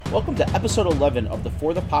Welcome to episode 11 of the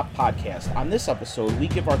For the Pop podcast. On this episode, we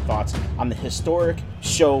give our thoughts on the historic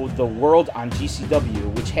show The World on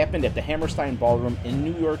GCW, which happened at the Hammerstein Ballroom in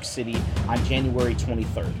New York City on January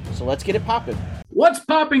 23rd. So let's get it popping. What's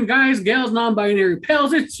popping, guys, gals, non-binary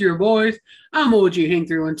pals? It's your boys. I'm OG Hank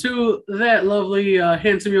 312. That lovely,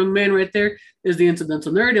 handsome young man right there is the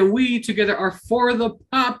Incidental Nerd, and we together are For the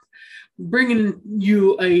Pop, bringing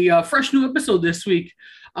you a fresh new episode this week.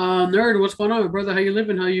 Nerd, what's going on, brother? How you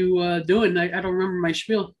living? How you doing? I don't remember my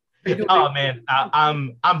spiel. Oh man,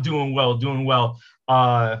 I'm doing well.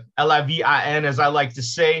 LIVIN, as I like to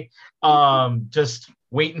say. Just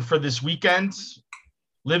waiting for this weekend,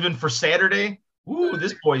 living for Saturday. Ooh,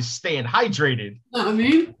 this boy's staying hydrated. I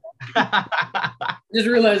mean, just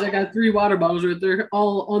realized I got 3 water bottles right there,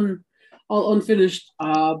 all unfinished.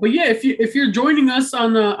 But yeah, if you're joining us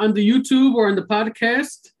on the YouTube or on the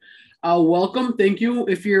podcast, welcome. Thank you.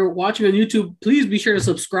 If you're watching on YouTube, please be sure to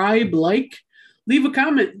subscribe, like, leave a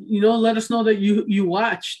comment. Let us know that you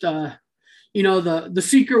watched. The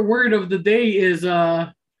secret word of the day is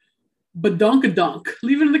badunkadunk.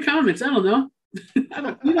 Leave it in the comments. I don't know. I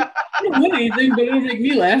don't win anything, but it'll make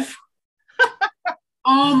me laugh.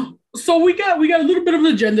 So we got a little bit of an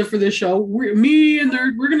agenda for this show. Me and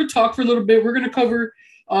Nerd, we're going to talk for a little bit. We're going to cover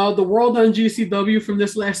the World on GCW from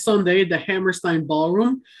this last Sunday, the Hammerstein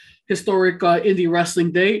Ballroom, historic indie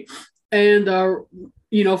wrestling day. And,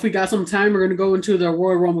 if we got some time, we're going to go into the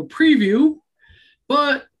Royal Rumble preview.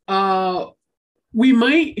 But we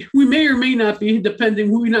may or may not be,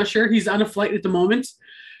 depending. We're not sure. He's on a flight at the moment.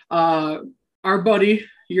 Our buddy,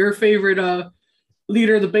 your favorite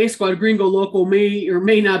leader of the Base Squad, Gringo Loco, may or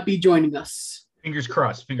may not be joining us. Fingers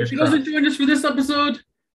crossed. If he doesn't join us for this episode,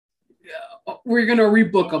 we're gonna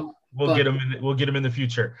rebook him. We'll get him in the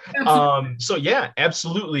future. Absolutely. So yeah,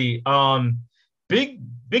 absolutely. Big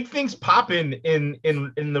things popping in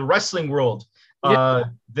the wrestling world.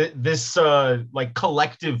 This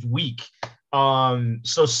collective week.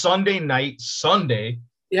 So Sunday,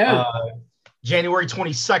 January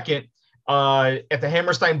 22nd, at the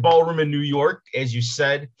Hammerstein Ballroom in New York, as you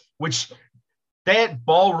said, which that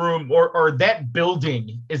ballroom or that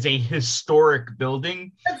building is a historic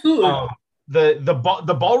building. Absolutely.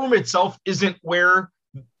 The ballroom itself isn't where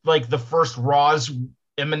like the first Raws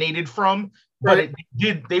emanated from, but right.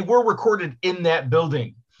 They were recorded in that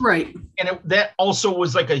building. Right. And that also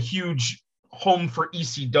was like a huge home for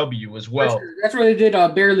ECW as well. That's where they did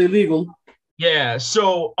Barely Legal. Yeah.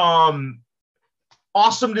 So,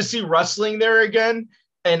 awesome to see wrestling there again,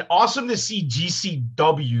 and awesome to see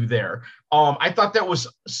GCW there. I thought that was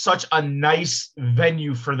such a nice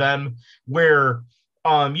venue for them where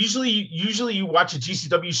usually you watch a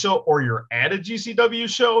GCW show or you're at a GCW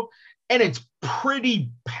show and it's pretty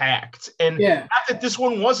packed. And not that this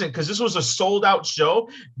one wasn't, because this was a sold out show,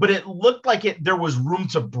 but it looked like there was room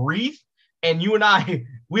to breathe. And you and I,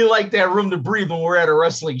 we like that room to breathe when we're at a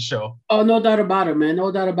wrestling show. Oh, no doubt about it, man.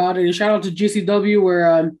 No doubt about it. And shout out to GCW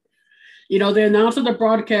where, they announced on the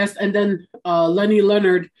broadcast, and then Lenny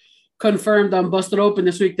Leonard confirmed on Busted Open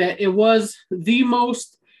this week that it was the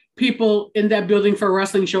most people in that building for a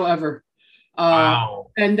wrestling show ever. Wow.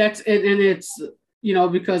 And that's it. And it's,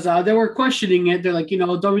 because they were questioning it. They're like,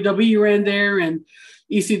 WWE ran there and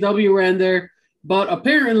ECW ran there. But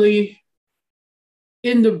apparently,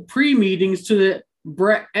 in the pre-meetings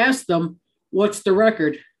Brett asked them, what's the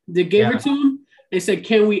record? They gave it to him. They said,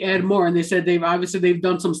 can we add more? And they said they've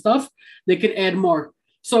done some stuff. They can add more.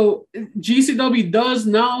 So GCW does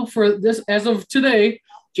now, for this, as of today,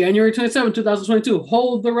 January 27, 2022,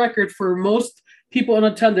 hold the record for most people in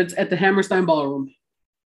attendance at the Hammerstein Ballroom.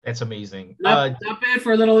 That's amazing. Not bad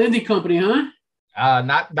for a little indie company, huh?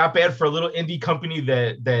 Not bad for a little indie company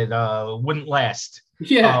that wouldn't last.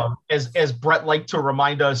 Yeah. As Brett liked to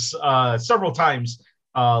remind us several times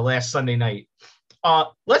last Sunday night.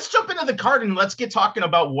 Let's jump into the card and let's get talking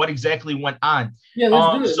about what exactly went on. Yeah,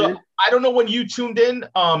 let's do it, man. I don't know when you tuned in.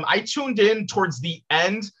 I tuned in towards the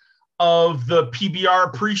end of the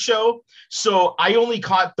PBR pre-show, so I only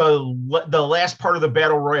caught the last part of the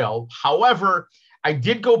Battle Royal. However, I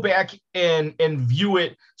did go back and view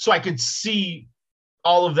it so I could see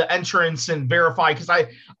all of the entrants and verify, because I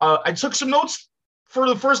took some notes for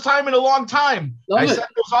the first time in a long time. I sent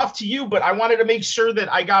those off to you, but I wanted to make sure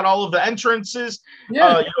that I got all of the entrances.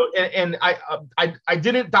 Yeah. And I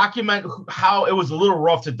didn't document how it was a little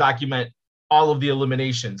rough to document all of the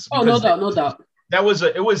eliminations. Oh, no doubt.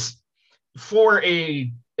 It was for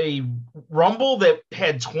a Rumble that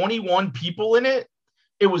had 21 people in it.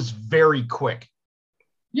 It was very quick.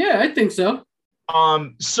 Yeah, I think so.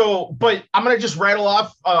 But I'm gonna just rattle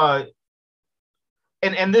off.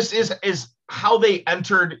 And this is how they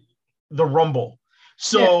entered the Rumble.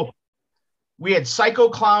 So we had Psycho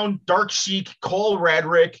Clown, Dark Sheik, Cole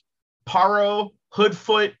Radrick, Paro,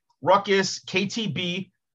 Hoodfoot, Ruckus,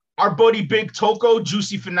 KTB, our buddy Big Toko,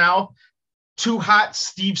 Juicy Finau, Too Hot,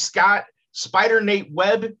 Steve Scott, Spider Nate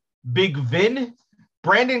Webb, Big Vin,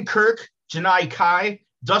 Brandon Kirk, Janai Kai,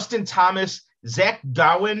 Dustin Thomas, Zach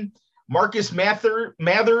Gowen, Marcus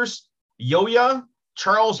Mathers, Yoya,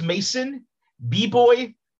 Charles Mason,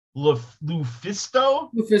 B-Boy, Lufisto,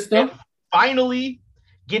 and finally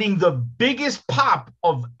getting the biggest pop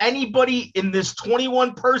of anybody in this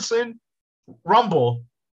 21-person Rumble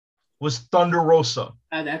was Thunder Rosa.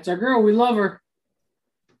 That's our girl. We love her.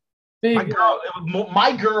 My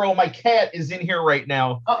girl, my cat is in here right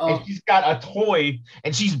now. And she's got a toy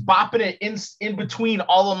and she's bopping it in between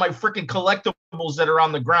all of my freaking collectibles that are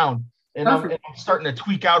on the ground. And I'm starting to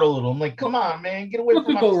tweak out a little. I'm like, come on, man, get away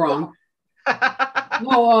from my go wrong.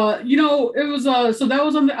 No, it was so that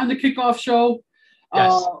was on the kickoff show.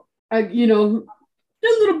 Yes. A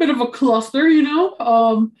little bit of a cluster,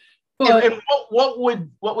 but and what would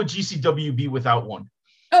GCW be without one?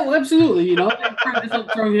 Oh, absolutely.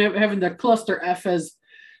 Having the cluster F, as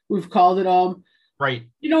we've called it. Right.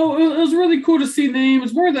 It was really cool to see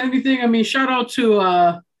names more than anything. I mean, shout out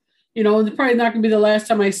to, it's probably not going to be the last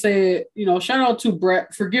time I say it, shout out to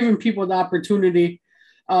Brett for giving people the opportunity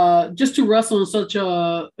just to wrestle in such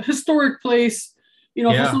a historic place.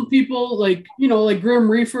 For some people like Grim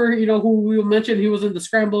Reaper, who we mentioned, he was in the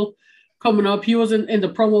Scramble coming up. He was in the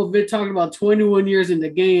promo vid talking about 21 years in the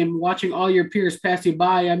game, watching all your peers pass you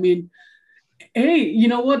by. I mean, hey, you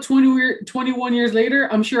know what? 21 years later,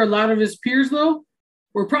 I'm sure a lot of his peers, though,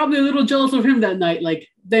 were probably a little jealous of him that night. Like,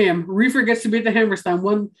 damn, Reefer gets to be at the Hammerstein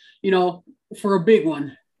one, for a big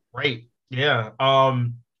one. Right. Yeah.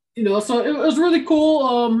 So it was really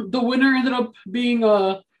cool. The winner ended up being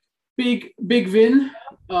Big Vin,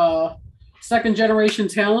 second generation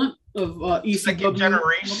talent of ECW. Second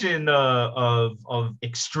generation of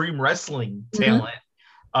extreme wrestling talent.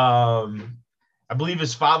 I believe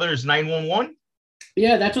his father is 911.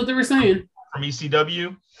 Yeah, that's what they were saying. From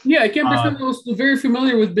ECW. Yeah, I can't pretend I was very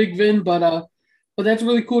familiar with Big Vin, but that's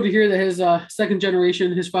really cool to hear that his second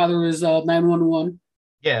generation, his father was 911.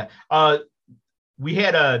 Yeah. We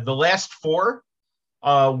had the last four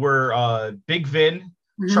were Big Vin,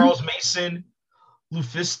 Charles Mason,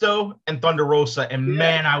 Lufisto, and Thunder Rosa. And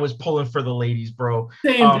man, I was pulling for the ladies, bro.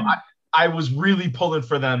 I was really pulling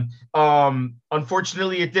for them.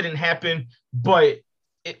 Unfortunately, it didn't happen, but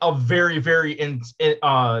a very, very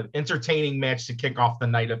entertaining match to kick off the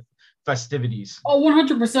night of festivities. Oh,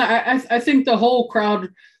 100%. I think the whole crowd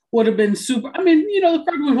would have been super. I mean, the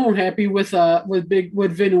crowd went home happy with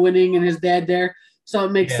Vin winning and his dad there, so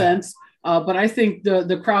it makes sense. But I think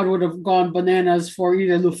the crowd would have gone bananas for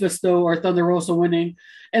either Lufisto or Thunder Rosa winning.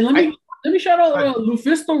 And let me shout out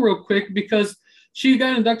Lufisto real quick because she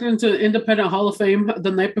got inducted into the Independent Hall of Fame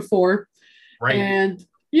the night before. Right. And,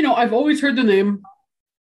 I've always heard the name,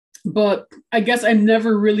 but I guess I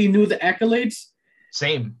never really knew the accolades.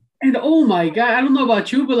 Same. And oh my God, I don't know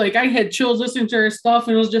about you, but like I had chills listening to her stuff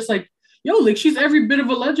and it was just like, yo, like she's every bit of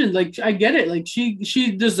a legend. Like I get it. Like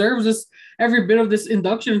she deserves this every bit of this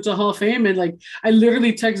induction into Hall of Fame. And like I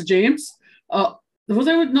literally text James. I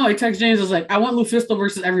text James. I was like, I want Lufisto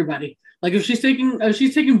versus everybody. Like if she's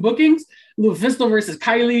taking bookings, Lufisto versus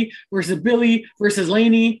Kylie versus Billy versus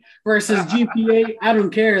Laney versus GPA. I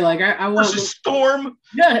don't care. Like I want versus Storm.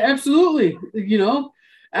 Yeah, absolutely.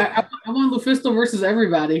 I want Lufisto versus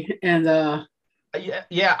everybody. And I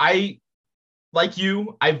like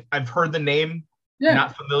you. I've heard the name. Yeah.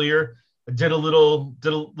 Not familiar. I did a little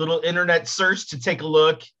internet search to take a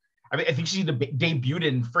look. I mean, I think she debuted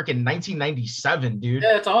in freaking 1997, dude.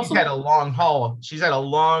 Yeah, it's awesome. She's had a long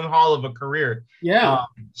haul of a career. Yeah.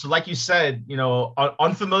 So like you said,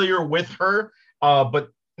 unfamiliar with her.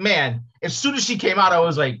 But man, as soon as she came out, I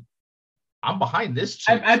was like, I'm behind this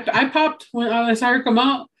chick. I popped when I saw her come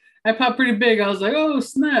out. I popped pretty big. I was like, oh,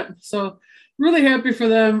 snap. So really happy for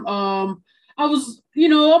them. I was,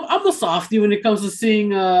 I'm a softie when it comes to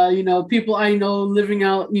seeing, people I know living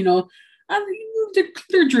out,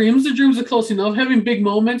 their dreams. Their dreams are close enough. Having big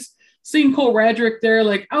moments. Seeing Cole Radrick there,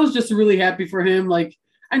 like I was just really happy for him. Like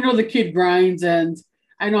I know the kid grinds, and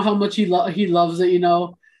I know how much he loves it.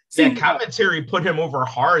 Yeah, commentary put him over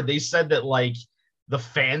hard. They said that like the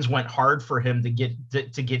fans went hard for him to get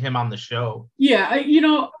him on the show. Yeah,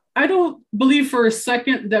 I don't believe for a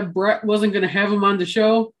second that Brett wasn't going to have him on the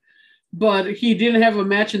show, but he didn't have a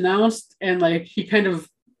match announced, and like he kind of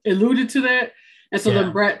alluded to that. And so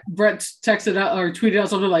then Brett texted out or tweeted out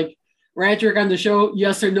something like, Radrick on the show,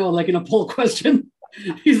 yes or no, like in a poll question.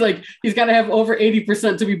 He's like, he's got to have over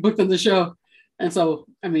 80% to be booked on the show. And so,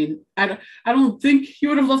 I mean, I don't think he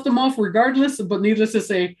would have left him off regardless, but needless to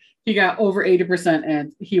say, he got over 80%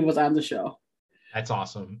 and he was on the show. That's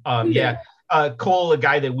awesome. Cole, a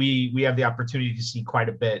guy that we have the opportunity to see quite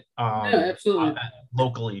a bit absolutely.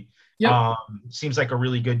 Locally. Yep. Seems like a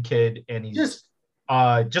really good kid, and he's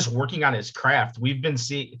just working on his craft. We've been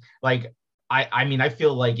seeing, like, I mean, I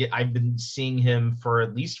feel like I've been seeing him for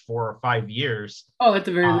at least 4 or 5 years. Oh, at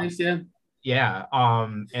the very least, yeah. Yeah.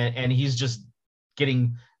 And he's just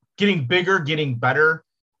getting bigger, getting better.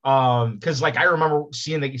 Because like I remember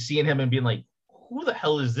seeing him and being like, who the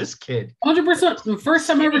hell is this kid? 100%. The first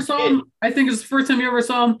time I ever saw him, I think it's the first time you ever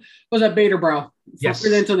saw him was at Beta Brow. Yes.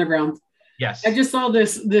 Underground. Yes. I just saw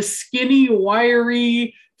this skinny,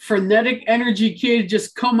 wiry, frenetic energy kid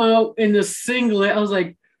just come out in the singlet. I was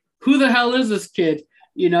like, who the hell is this kid?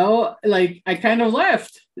 You know, like I kind of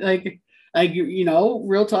laughed. Like you know,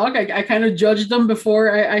 real talk. I kind of judged him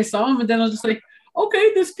before I saw him, and then I was just like,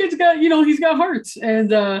 okay, this kid's got, you know, he's got hearts.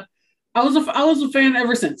 And I was a fan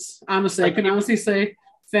ever since. Honestly, I can honestly say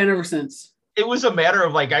fan ever since. It was a matter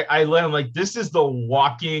of like I let him like, this is the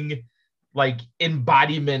walking like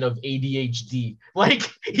embodiment of ADHD. Like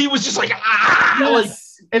he was just like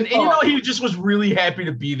yes. and you know, he just was really happy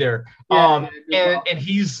to be there. Yeah, and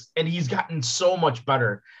he's gotten so much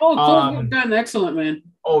better. Oh, Cole's gotten excellent, man.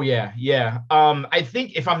 Oh yeah. I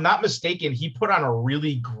think if I'm not mistaken, he put on a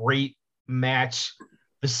really great match,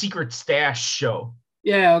 the Secret Stash show.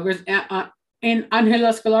 Yeah, and Angel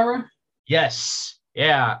Escalara. Yes.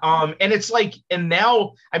 Yeah. And it's like, and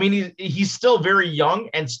now, I mean, he's still very young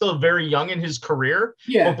and still very young in his career.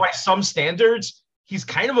 Yeah. But by some standards, he's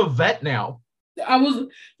kind of a vet now. I was,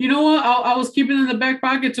 you know what? I was keeping in the back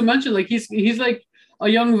pocket to mention, like he's like a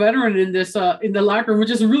young veteran in this in the locker room, which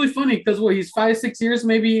is really funny because he's 5-6 years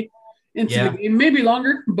maybe into the game, maybe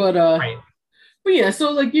longer, but right. But yeah,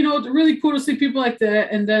 so like, you know, it's really cool to see people like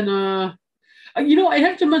that. And then you know, I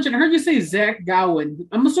have to mention, I heard you say Zach Gowen.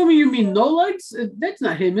 I'm assuming you mean No Legs? That's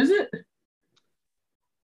not him, is it?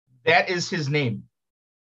 That is his name.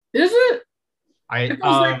 Is it? I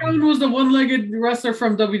Zach Gowen was the one-legged wrestler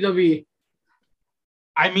from WWE.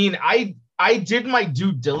 I mean, I did my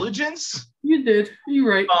due diligence. You did. You're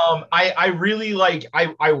right. I really like.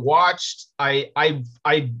 I watched. I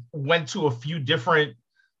went to a few different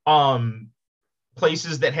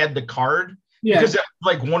places that had the card. Yeah. Because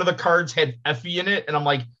like one of the cards had Effie in it, and I'm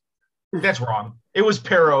like, that's wrong. It was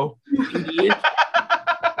Pero.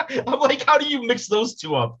 I'm like, how do you mix those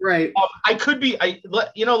two up? Right. I could be.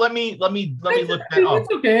 Let me look that up.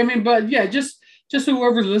 It's okay. I mean, but yeah, just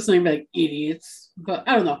whoever's listening, like idiots. But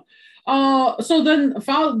I don't know. So then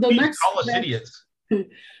follow the next. Call us idiots.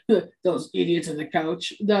 Those idiots on the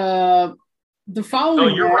couch. The following.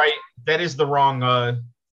 Oh, you're right. That is the wrong.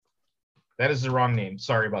 That is the wrong name.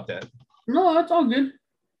 Sorry about that. No, that's all good.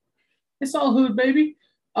 It's all hood, baby.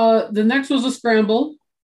 The next was a scramble.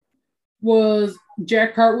 Was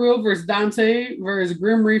Jack Cartwheel versus Dante versus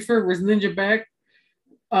Grim Reaper versus Ninja Back.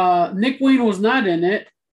 Nick Wayne was not in it,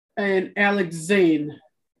 and Alex Zane.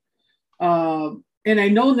 And I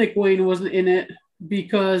know Nick Wayne wasn't in it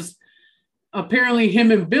because apparently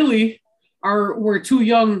him and Billy were too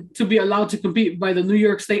young to be allowed to compete by the New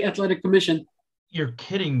York State Athletic Commission. You're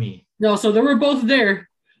kidding me. No, so they were both there,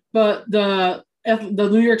 but the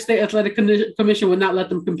New York State Athletic Commission would not let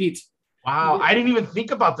them compete. Wow, I didn't even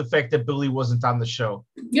think about the fact that Billy wasn't on the show.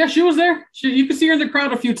 Yeah, she was there. You could see her in the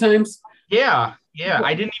crowd a few times. Yeah.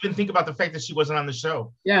 I didn't even think about the fact that she wasn't on the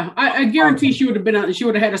show. Yeah, I guarantee she would have been on. She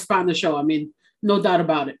would have had a spot in the show. I mean, no doubt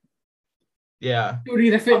about it. Yeah, she would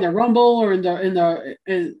either fit in the Rumble or in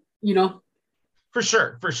the you know. For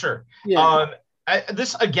sure. Yeah.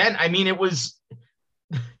 This again. I mean, it's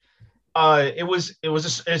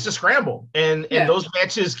a scramble, and those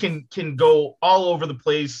matches can go all over the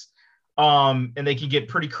place, and they can get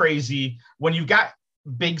pretty crazy when you've got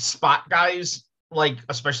big spot guys, like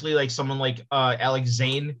especially like someone like Alex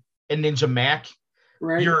Zane and Ninja Mac.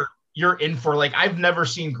 Right. You're in for, like, I've never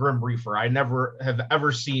seen Grim Reaper. I never have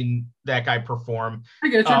ever seen that guy perform. I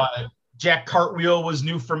get you. Jack Cartwheel was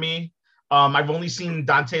new for me. I've only sin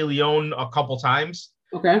Dante Leon a couple times.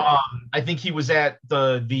 Okay. I think he was at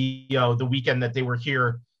the weekend that they were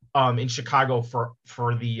here in Chicago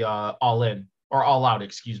for the All In or All Out,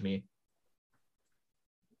 excuse me.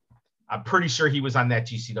 I'm pretty sure he was on that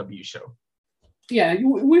GCW show. Yeah,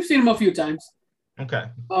 we've seen him a few times. Okay.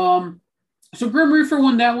 So Grim Reaper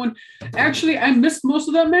won that one. Actually, I missed most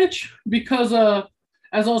of that match because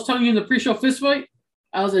as I was telling you in the pre-show fist fight,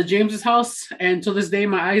 I was at James's house, and to this day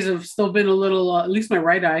my eyes have still been a little, at least my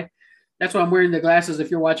right eye. That's why I'm wearing the glasses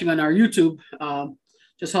if you're watching on our YouTube.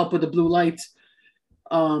 just help with the blue lights.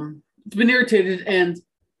 It's been irritated, and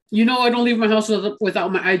I don't leave my house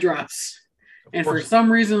without my eye drops. And for some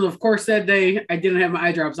reason, of course, that day I didn't have my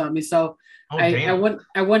eye drops on me, so I went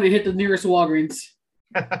and hit the nearest Walgreens.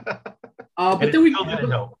 But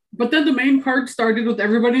then the main card started with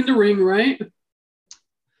everybody in the ring, right?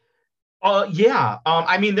 Yeah.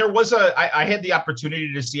 I mean, there was I had the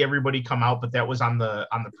opportunity to see everybody come out, but that was on the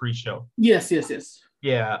pre-show. Yes.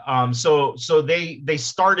 Yeah. So they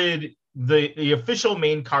started the official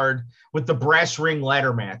main card with the brass ring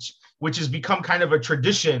ladder match, which has become kind of a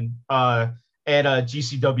tradition at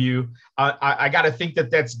GCW. I got to think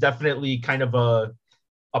that that's definitely kind of a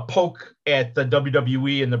poke at the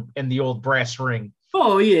WWE and the old brass ring.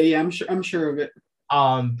 Oh yeah, I'm sure of it.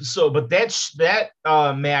 But that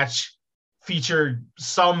match featured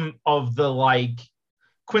some of the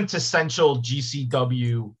quintessential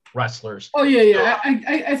GCW wrestlers. Oh yeah.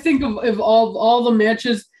 I think of all the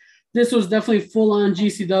matches, this was definitely full on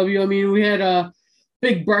GCW. I mean, we had a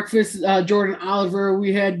Big Breakfast, Jordan Oliver.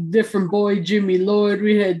 We had Different Boy, Jimmy Lloyd.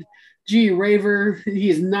 We had G Raver. He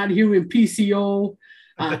is not human. PCO,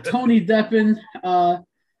 Tony Deppen,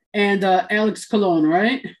 and Alex Colon,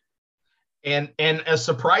 right? And a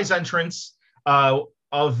surprise entrance of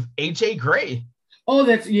AJ Gray. Oh,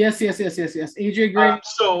 that's yes. AJ Gray.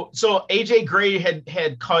 So AJ Gray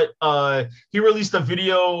had cut. He released a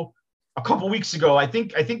video a couple weeks ago. I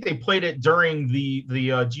think they played it during the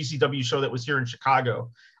GCW show that was here in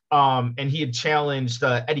Chicago. And he had challenged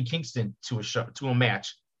Eddie Kingston to a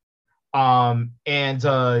match. And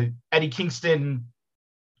Eddie Kingston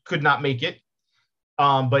could not make it.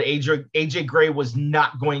 But AJ Gray was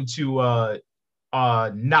not going to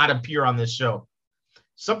not appear on this show.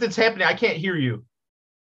 Something's happening. I can't hear you.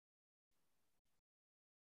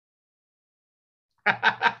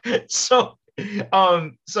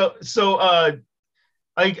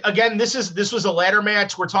 Again, this was a ladder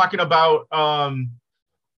match. We're talking about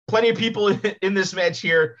plenty of people in this match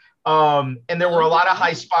here. And there were a lot of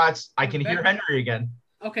high spots. I can hear Henry again.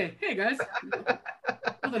 Okay. Hey guys.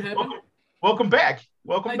 Nothing happened. Welcome back.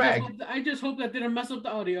 I just hope that didn't mess up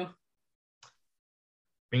the audio.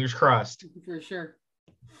 Fingers crossed. For sure.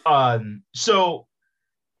 So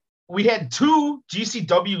we had two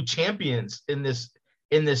GCW champions in this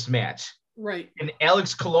match. Right. And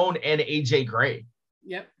Alex Colon and AJ Gray.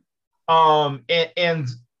 Yep. And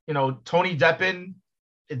Tony Deppen,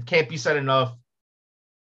 it can't be said enough.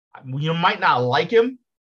 You might not like him,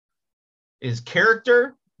 his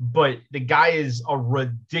character, but the guy is a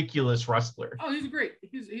ridiculous wrestler. Oh, he's great.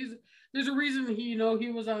 He's there's a reason he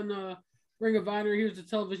was on Ring of Honor. He was the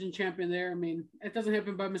television champion there. I mean, it doesn't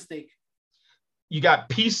happen by mistake. You got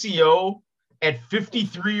PCO at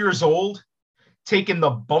 53 years old taking the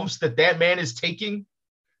bumps that man is taking.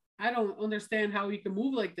 I don't understand how he can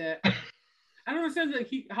move like that. I don't understand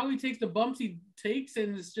how he takes the bumps he takes,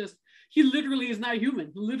 and it's just he literally is not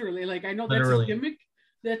human. Literally, I know that's his gimmick.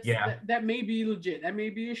 That may be legit. That may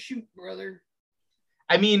be a shoot, brother.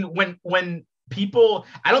 I mean, when people,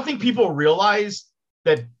 I don't think people realize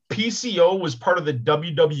that PCO was part of the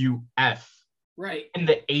WWF right in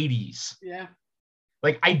the 80s. Yeah.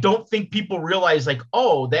 I don't think people realize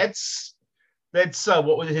that's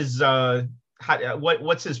what was his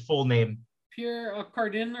what's his full name? Pierre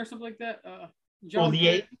Cardin or something like that. John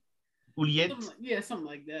Ouliet. Something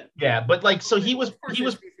like that. Yeah, but so he was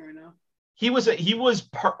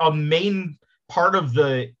a main part of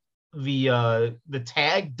the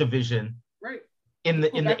tag division, right, in the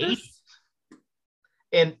 80s.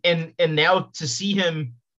 And now to see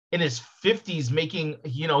him in his 50s making,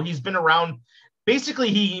 he's been around. Basically,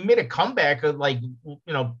 he made a comeback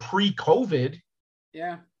pre-COVID.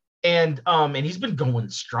 Yeah. And he's been going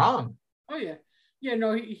strong. Oh yeah. Yeah,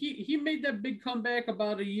 no, he made that big comeback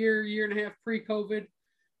about a year and a half pre-COVID.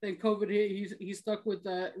 Then COVID hit. He's stuck with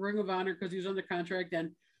Ring of Honor because he was under contract,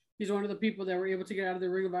 and he's one of the people that were able to get out of the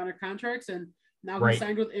Ring of Honor contracts, and now he's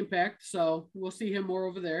signed with Impact, so we'll see him more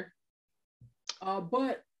over there.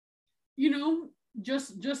 But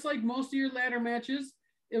just like most of your ladder matches,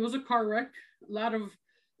 it was a car wreck. A lot of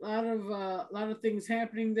things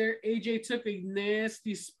happening there. AJ took a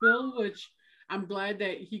nasty spill, which I'm glad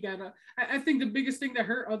that he got I think the biggest thing that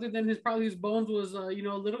hurt, other than his bones, was a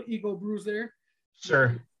little ego bruise there.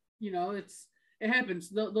 Sure. It happens.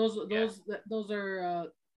 Those are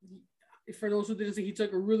for those who didn't see, he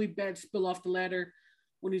took a really bad spill off the ladder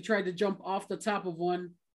when he tried to jump off the top of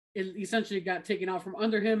one. It essentially got taken out from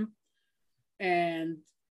under him, and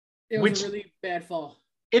it was a really bad fall.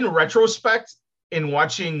 In retrospect, in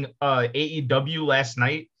watching AEW last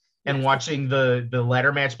night and watching the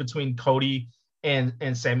ladder match between Cody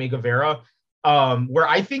and Sammy Guevara, where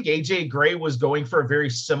I think AJ Gray was going for a very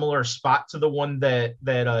similar spot to the one that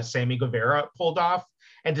Sammy Guevara pulled off,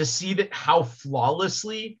 and to see that how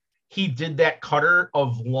flawlessly he did that cutter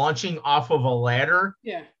of launching off of a ladder.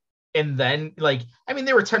 Yeah. And then, like, I mean,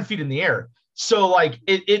 they were 10 feet in the air. So, like,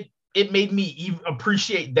 it made me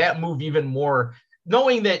appreciate that move even more,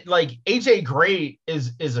 knowing that, like, AJ Gray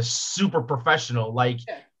is a super professional. Like,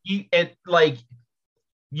 I mean,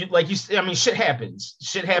 shit happens.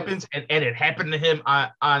 And it happened to him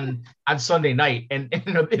on Sunday night, and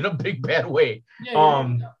in a big bad way.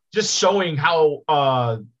 Just showing how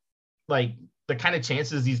like the kind of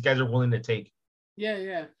chances these guys are willing to take.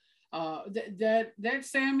 Yeah. That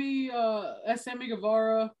Sammy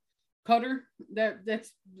Guevara cutter,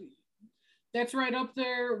 that's right up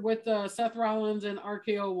there with Seth Rollins and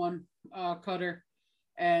RKO one cutter,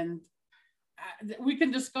 and we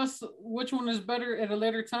can discuss which one is better at a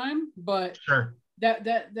later time. But sure, that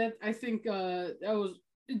I think that was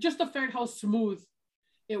just the fact how smooth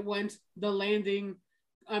it went. The landing.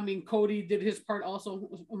 I mean, Cody did his part also.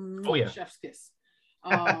 Oh yeah, chef's kiss.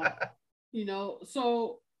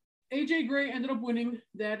 So AJ Gray ended up winning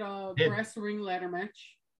that brass ring ladder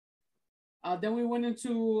match. Then we went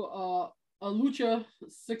into a lucha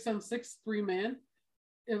 6-on-6 3-man.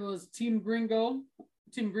 It was Team Gringo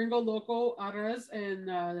Loco Ares,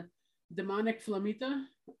 and Demonic Flamita,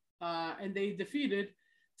 and they defeated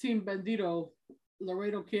Team Bandito,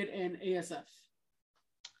 Laredo Kid, and ASF.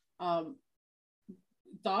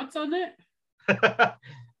 Thoughts on it?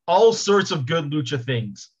 All sorts of good lucha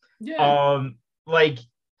things. Yeah. Like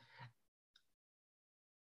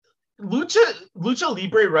lucha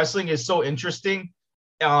libre wrestling is so interesting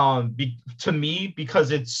to me,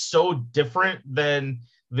 because it's so different than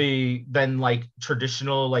like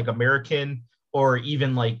traditional, like, American or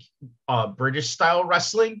even like British style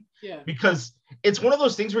wrestling. Yeah. Because it's one of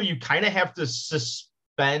those things where you kind of have to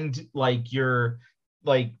suspend like your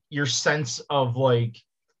sense of like,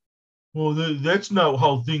 well, that's not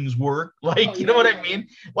how things work. Like, you know what I mean?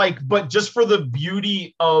 Like, but just for the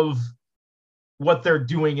beauty of what they're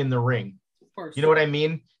doing in the ring. Of course. You know what I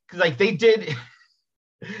mean? Because, like, they did,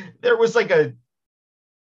 there was like a,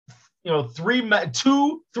 3-man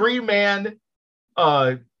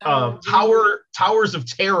towers of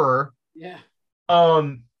terror. Yeah.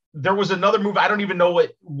 There was another move. I don't even know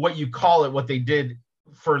what you call it, what they did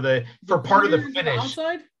for part of the finish.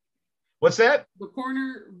 Outside? What's that? The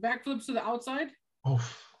corner backflips to the outside? Oh,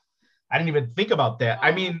 I didn't even think about that.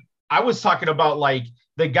 I mean, I was talking about like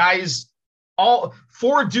the guys, all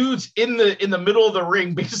 4 dudes in the middle of the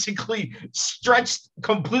ring, basically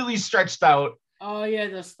completely stretched out. Oh yeah,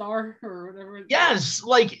 the star or whatever. Yes,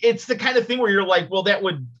 like it's the kind of thing where you're like, well, that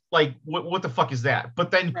would, like, what the fuck is that?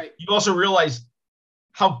 But then you also realize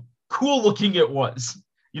how cool looking it was.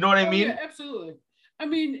 You know what I mean? Yeah, absolutely. I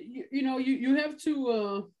mean, you have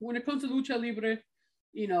to, when it comes to lucha libre,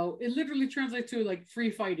 it literally translates to like free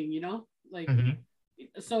fighting, like,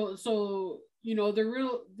 so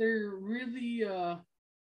they're really a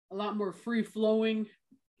lot more free flowing,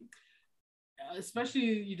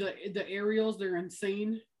 especially the aerials. They're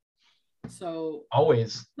insane. So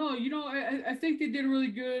always. No, I think they did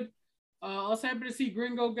really good. I was happy to see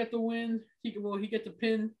Gringo get the win. He get the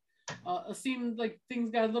pin. It seemed like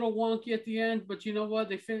things got a little wonky at the end, but you know what?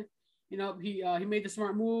 They fit. He made the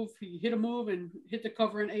smart move. He hit a move and hit the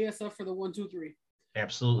cover in ASF for the 1-2-3.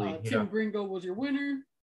 Absolutely. Team Gringo was your winner.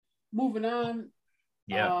 Moving on.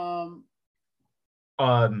 Yeah.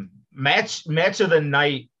 Match of the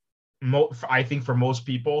night, I think for most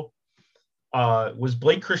people, was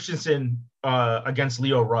Blake Christensen against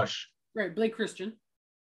Lio Rush. Right, Blake Christian.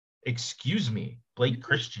 Excuse me, Blake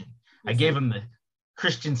Christian. I gave him the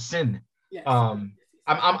Christensen. Yes.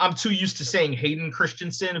 I'm too used to saying Hayden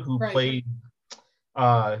Christensen, who played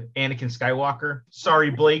Anakin Skywalker. Sorry,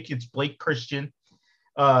 Blake. It's Blake Christian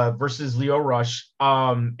versus Lio Rush.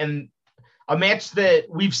 And a match that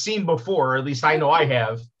we've seen before, or at least I know I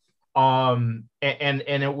have. And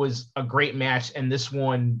it was a great match, and this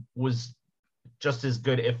one was just as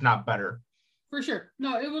good, if not better. For sure.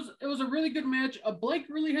 No, it was a really good match. Blake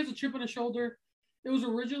really has a chip on his shoulder. It was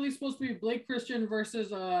originally supposed to be Blake Christian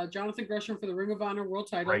versus Jonathan Gresham for the Ring of Honor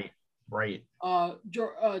World Title. Right.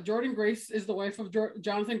 Jordan Grace is the wife of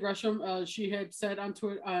Jonathan Gresham. She had said on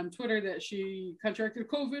Twitter that she contracted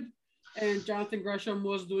COVID, and Jonathan Gresham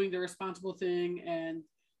was doing the responsible thing and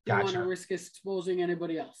didn't want to risk exposing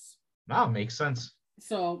anybody else. Wow, makes sense.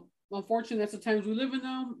 So, unfortunately, that's the times we live in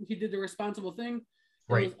now. He did the responsible thing.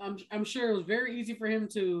 Right. I'm sure it was very easy for him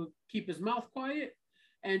to keep his mouth quiet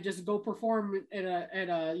and just go perform at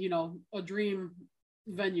a dream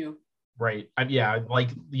venue. Right.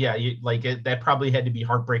 That probably had to be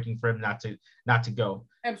heartbreaking for him not to go.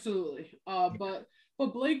 Absolutely. But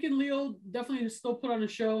Blake and Leo definitely still put on a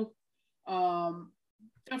show.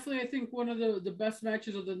 Definitely, I think one of the best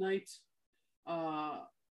matches of the night.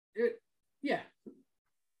 Yeah.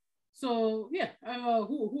 So yeah,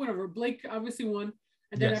 whoever. Blake obviously won,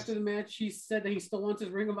 and then after the match, he said that he still wants his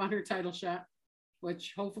Ring of Honor title shot,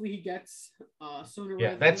 which hopefully he gets sooner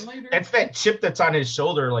rather than later. That's that chip that's on his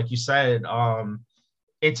shoulder, like you said.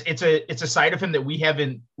 It's a side of him that we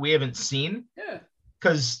haven't seen. Yeah.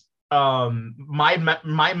 Because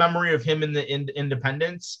my memory of him in the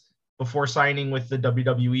Independence before signing with the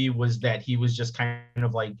WWE was that he was just kind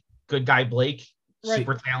of like good guy Blake. Right.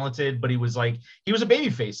 Super talented, but he was a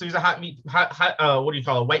baby face. So he's a hot what do you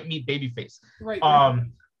call it? White meat baby face. Right.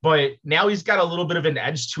 But now he's got a little bit of an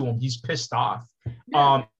edge to him. He's pissed off.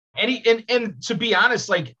 Yeah. And to be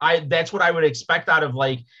honest, that's what I would expect out of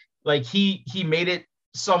like he made it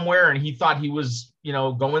somewhere and he thought he was,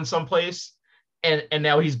 going someplace and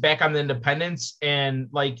now he's back on the independents. And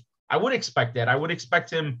I would expect that. I would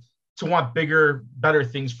expect him to want bigger, better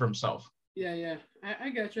things for himself. Yeah.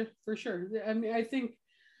 I got you for sure. I mean, I think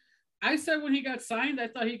I said when he got signed, I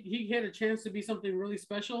thought he had a chance to be something really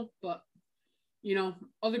special, but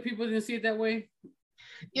other people didn't see it that way.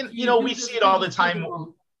 We see it all the time.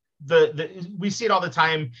 We see it all the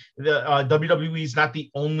time. The WWE is not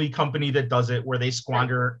the only company that does it, where they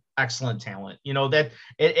squander excellent talent. That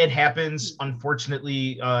it happens.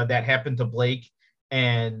 Unfortunately, that happened to Blake,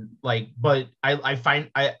 and but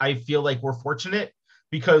I feel like we're fortunate.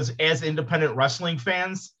 Because as independent wrestling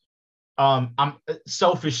fans, I'm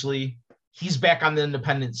selfishly, he's back on the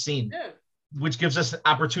independent scene, which gives us an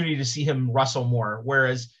opportunity to see him wrestle more.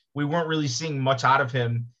 Whereas we weren't really seeing much out of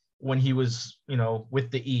him when he was,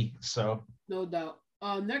 with the E. So no doubt.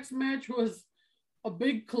 Next match was a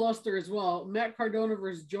big cluster as well. Matt Cardona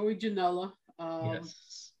versus Joey Janela.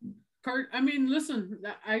 Yes. I mean, listen,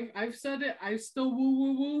 I've said it. I still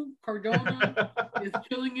woo. Cardona is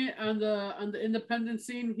killing it on the independent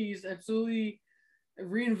scene. He's absolutely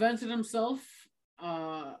reinvented himself.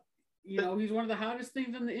 He's one of the hottest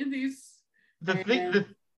things in the indies.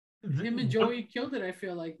 Him and Joey killed it, I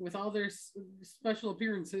feel like, with all their special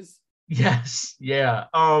appearances. Yes, yeah.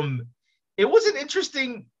 It was an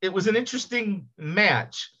interesting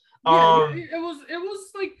match.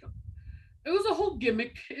 It was a whole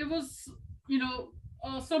gimmick. It was,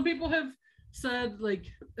 some people have said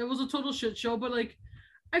it was a total shit show, but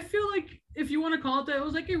I feel like if you want to call it that, it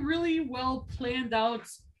was a really well planned out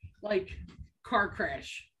car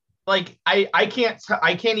crash. I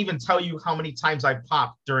can't even tell you how many times I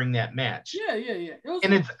popped during that match. Yeah. It was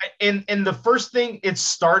and the first thing it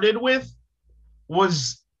started with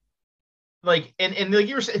was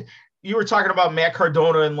you were talking about Matt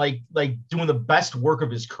Cardona and doing the best work of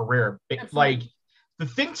his career. Absolutely. The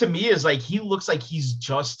thing to me is he looks like he's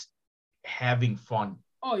just having fun.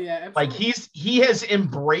 Oh yeah, absolutely. He has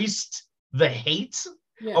embraced the hate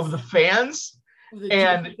of the fans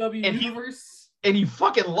and he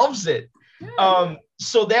fucking loves it. Yeah.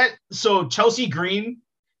 So Chelsea Green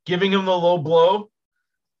giving him the low blow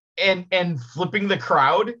and flipping the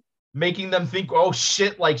crowd, making them think, oh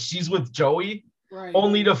shit, she's with Joey. Right.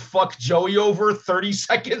 Only to fuck Joey over 30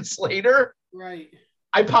 seconds later. Right.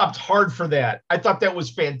 I popped hard for that. I thought that was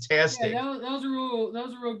fantastic. Yeah, that was a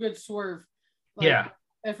real good swerve.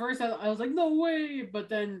 At first I was like, no way, but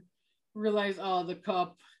then realized, the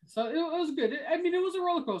cup. So it was good. It was a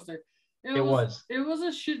roller coaster. It was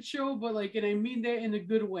a shit show, but and I mean that in a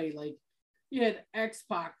good way. You had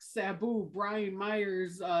X-Pac, Sabu, Brian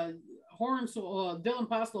Myers, Dylan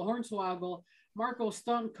Pascal, Hornswoggle, Marco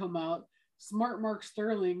Stunt come out. Smart Mark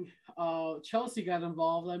Sterling, Chelsea got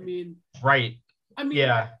involved. Right.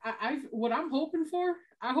 Yeah. What I'm hoping for,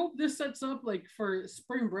 I hope this sets up for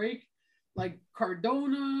spring break,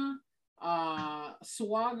 Cardona,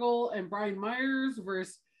 Swoggle, and Brian Myers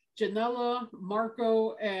versus Janela,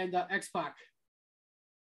 Marco, and X-Pac.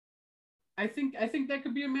 I think that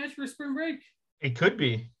could be a match for spring break. It could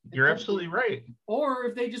be. You're absolutely right. Or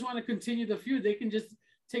if they just want to continue the feud, they can just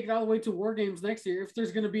take it all the way to War Games next year, if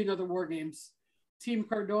there's going to be another War Games. Team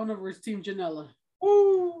Cardona versus Team Janela.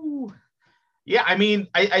 Ooh. Yeah, I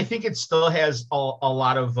think it still has a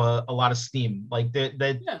lot of steam.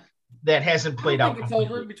 That hasn't played out. It's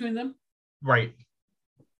over between them. Right.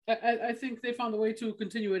 I think they found a way to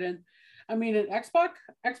continue it. And in X-Pac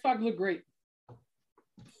looked great.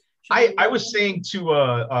 I was saying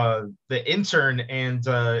to the intern and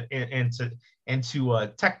to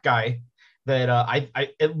Tech Guy that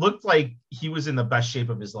it looked like he was in the best shape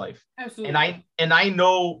of his life. Absolutely. And I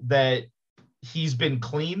know that he's been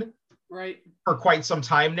clean Right. for quite some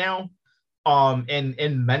time now.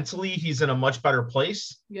 And mentally he's in a much better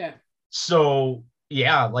place. Yeah. So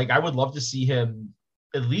yeah, like I would love to see him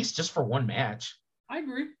at least just for one match. I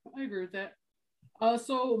agree with that.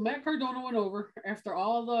 So Matt Cardona went over after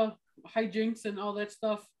all the hijinks and all that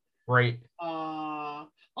stuff. Right.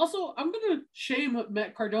 Also, I'm gonna shame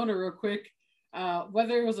Matt Cardona real quick.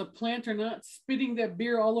 Whether it was a plant or not, spitting that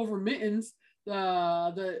beer all over Mittens,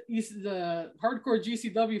 the hardcore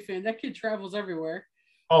GCW fan. That kid travels everywhere.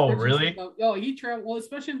 Oh, really? Oh, he traveled, well,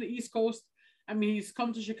 especially in the East Coast. I mean, he's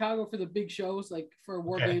come to Chicago for the big shows, like for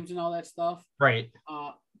War Games and all that stuff. Right.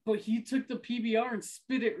 But he took the PBR and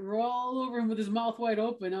spit it all over him with his mouth wide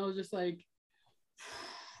open. I was just like,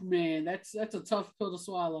 man, that's a tough pill to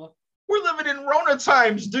swallow. We're living in Rona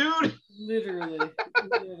times, dude. Literally.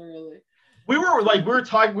 We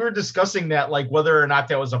were discussing that, like whether or not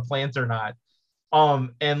that was a plant or not.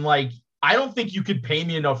 And like I don't think you could pay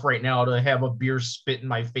me enough right now to have a beer spit in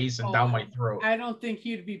my face and down my throat. I don't think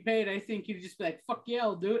he'd be paid. I think he'd just be like, fuck yeah,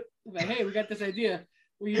 I'll do it. Like, hey, we got this idea.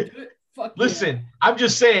 Will you do it? Fuck Listen, yeah. I'm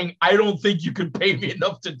just saying, I don't think you could pay me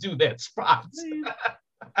enough to do that spot.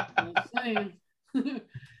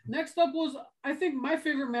 Next up was, I think, my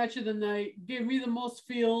favorite match of the night. Gave me the most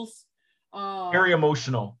feels. Very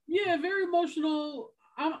emotional. Yeah, very emotional.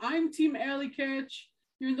 I'm Team Alley Catch,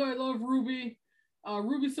 even though I love Ruby.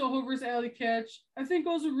 Ruby Soho versus Alley Catch. I think it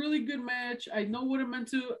was a really good match. I know what it meant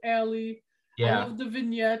to Alley. Yeah. I love the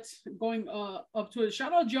vignette going up to it.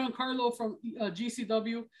 Shout out Giancarlo from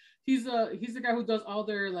GCW. He's the guy who does all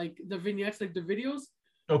their like the vignettes, like the videos.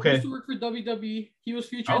 Okay. He used to work for WWE. He was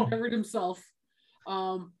Future Endeavored himself.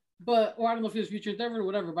 But I don't know if he was Future Endeavored or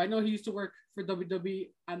whatever, but I know he used to work for WWE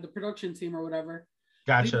on the production team or whatever.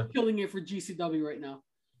 Gotcha. He's killing it for GCW right now.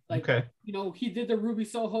 Like, okay. You know, he did the Ruby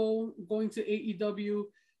Soho going to AEW.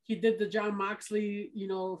 He did the John Moxley, you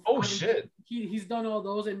know. Oh, shit. He's done all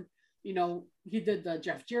those. And, you know, he did the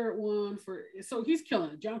Jeff Jarrett one for, so he's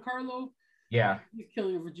killing it. Giancarlo. Yeah. He's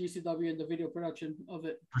killing it for GCW and the video production of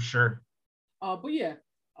it. For sure. But yeah.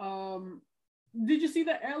 Did you see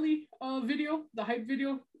the Alley video, the hype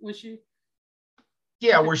video when she?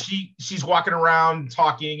 Yeah, where she's walking around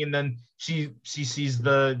talking and then she sees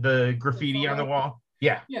the graffiti on the wall.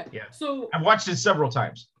 Yeah. So I've watched it several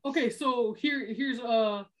times. Okay, so here's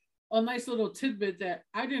a nice little tidbit that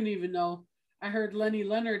I didn't even know. I heard Lenny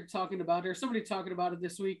Leonard talking about it, or somebody talking about it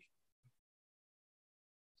this week.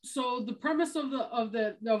 So the premise of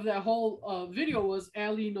that whole video was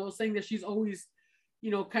Alley, you know, saying that she's always, you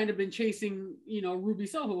know, kind of been chasing, you know, Ruby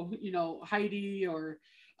Soho, you know, Heidi or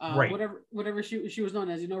whatever she was known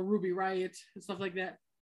as, you know, Ruby Riot and stuff like that.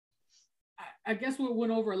 I guess what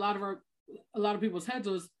went over a lot of people's heads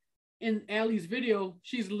was in Allie's video,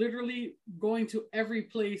 she's literally going to every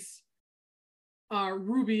place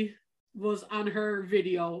Ruby was on her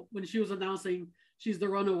video when she was announcing she's the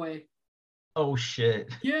runaway. Oh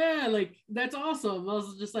shit. Yeah, like that's awesome. I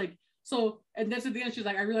was just like, so, and that's at the end, she's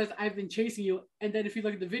like, I realized I've been chasing you. And then if you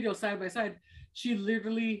look at the video side by side, she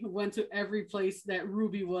literally went to every place that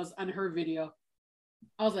Ruby was on her video.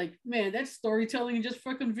 I was like, man, that's storytelling and just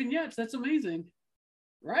fucking vignettes. That's amazing.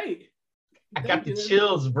 Right. I got the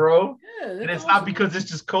chills, bro. Yeah, and it's awesome. Not because it's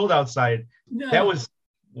just cold outside. No. That was,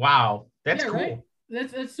 wow. That's cool. Right?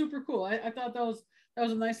 That's super cool. I thought that was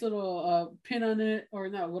a nice little pin on it, or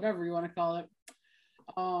not, whatever you want to call it.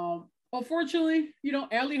 Unfortunately, you know,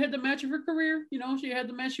 Alley had the match of her career. You know, she had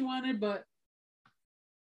the match she wanted, but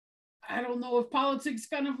I don't know if politics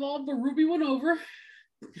got involved, but Ruby went over.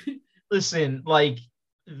 Listen, like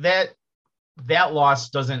that loss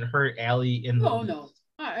doesn't hurt Alley in the no.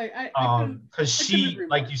 Because she,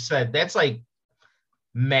 like you said, that's like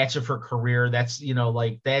match of her career. That's, you know,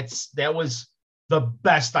 like that was the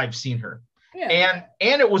best I've seen her. Yeah.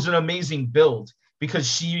 And it was an amazing build because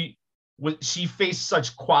she faced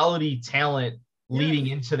such quality talent leading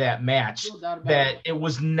into that match that it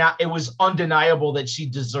was undeniable that she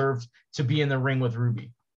deserved to be in the ring with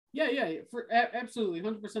Ruby. Yeah, absolutely,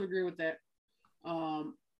 100% agree with that.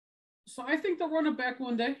 So I think they'll run it back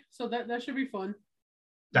one day, so that should be fun.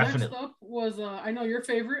 Definitely. Next up was I know your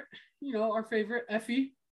favorite, you know, our favorite,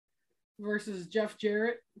 Effie versus Jeff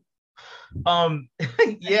Jarrett.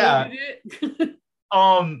 Yeah.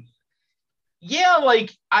 Yeah,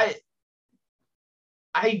 like I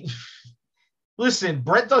listen,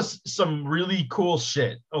 Brett does some really cool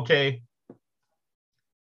shit, okay?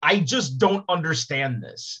 I just don't understand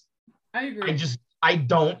this. I agree. I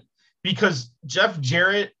don't, because Jeff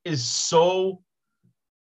Jarrett is so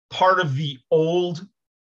part of the old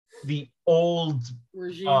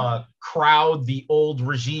regime. Crowd, the old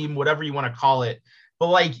regime, whatever you want to call it. But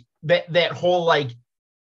like that whole like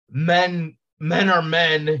men are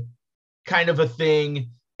men kind of a thing,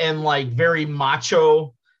 and like very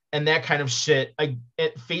macho and that kind of shit,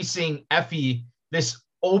 facing Effie, this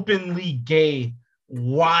openly gay,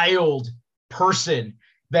 wild person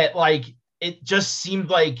that like it just seemed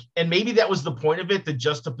like, and maybe that was the point of it, the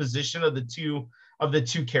juxtaposition of the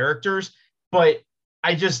two characters. But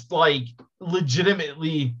I just like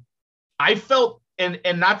legitimately, I felt, and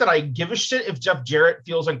not that I give a shit if Jeff Jarrett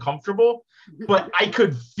feels uncomfortable, but I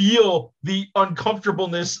could feel the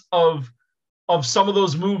uncomfortableness of some of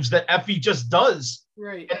those moves that Effie just does.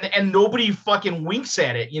 Right. And nobody fucking winks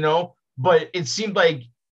at it, you know? But it seemed like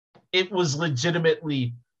it was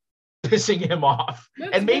legitimately pissing him off.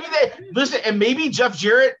 And maybe Jeff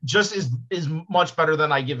Jarrett just is much better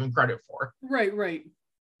than I give him credit for. Right.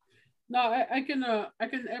 No, I can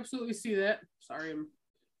absolutely see that. Sorry,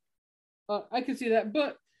 I can see that.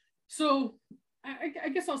 But so I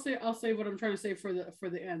guess I'll say what I'm trying to say for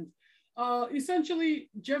the end. Essentially,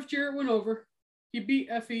 Jeff Jarrett went over. He beat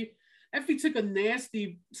Effie. Effie took a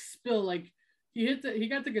nasty spill. Like he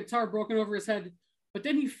got the guitar broken over his head, but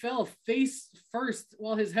then he fell face first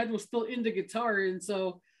while his head was still in the guitar, and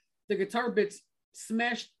so the guitar bits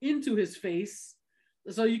smashed into his face.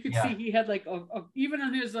 So you could see he had like a even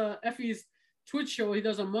on his Effie's Twitch show he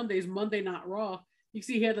does on Mondays, Monday Not Raw. You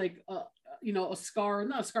see he had like a scar,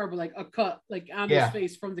 not a scar, but like a cut like on his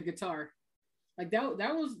face from the guitar. Like that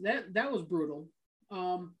was brutal.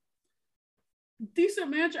 Decent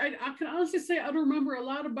match. I can honestly say I don't remember a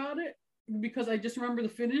lot about it because I just remember the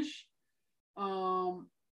finish. So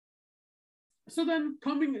then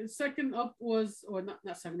coming second up was, or not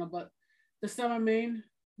second up, but the semi-main,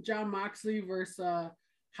 Jon Moxley versus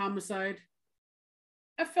Homicide.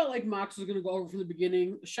 I felt like Mox was gonna go over from the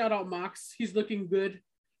beginning. Shout out Mox, he's looking good.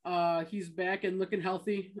 He's back and looking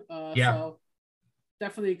healthy. So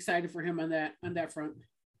definitely excited for him on that front.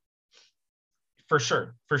 For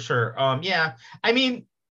sure. I mean,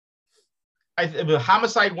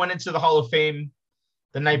 Homicide went into the Hall of Fame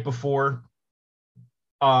the night before.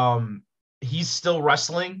 He's still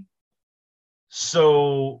wrestling.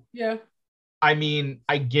 So yeah. I mean,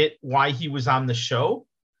 I get why he was on the show.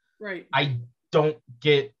 Right. I don't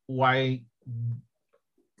get why,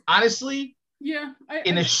 honestly. Yeah.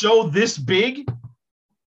 In a show this big,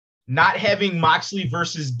 not having Moxley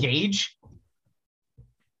versus Gage,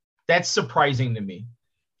 that's surprising to me.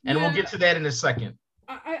 And we'll get to that in a second.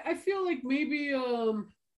 I feel like maybe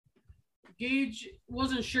Gage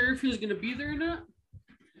wasn't sure if he was going to be there or not.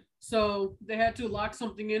 So they had to lock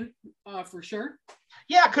something in for sure.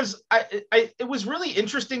 Yeah, because it was really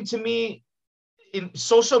interesting to me in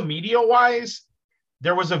social media wise.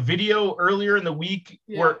 There was a video earlier in the week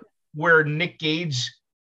where Nick Gage,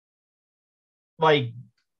 like,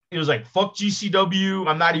 it was like, fuck GCW,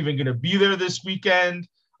 I'm not even going to be there this weekend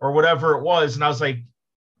or whatever it was. And I was like,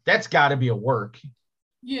 that's got to be a work.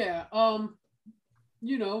 Yeah.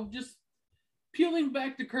 Just peeling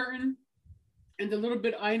back the curtain and the little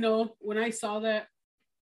bit I know, when I saw that,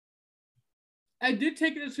 I did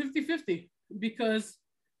take it as 50-50 because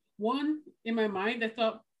one, in my mind, I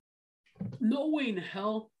thought, no way in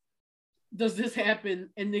hell does this happen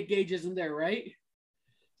and Nick Gage isn't there, right?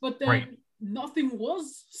 But then nothing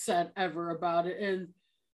was said ever about it. And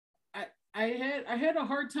I had a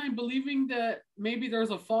hard time believing that maybe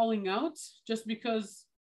there's a falling out just because,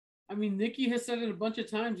 I mean, Nikki has said it a bunch of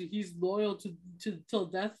times. He's loyal to till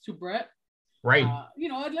death to Brett. Right.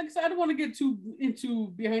 Like I said, I don't want to get too into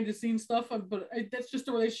behind the scenes stuff, but that's just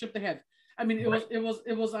the relationship they have. I mean, it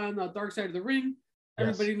was on the Dark Side of the Ring. Yes.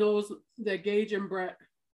 Everybody knows that Gage and Brett,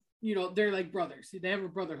 they're like brothers. They have a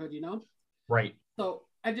brotherhood, Right. So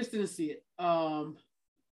I just didn't see it.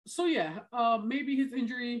 Maybe his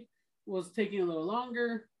injury was taking a little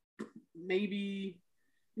longer. Maybe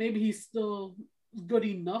he's still good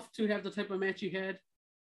enough to have the type of match he had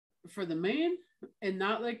for the main and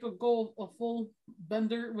not like a full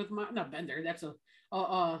bender with not bender. That's a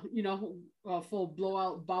full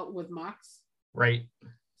blowout bout with Mox. Right.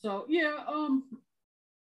 So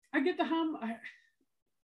I get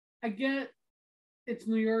I get it's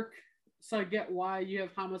New York, so I get why you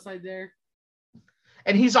have Homicide there.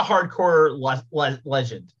 And he's a hardcore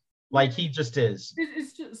legend. Like, he just is.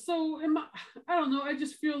 It's just so, I don't know. I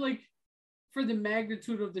just feel like for the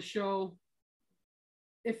magnitude of the show,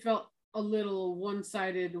 it felt a little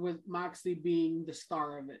one-sided with Moxley being the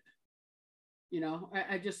star of it.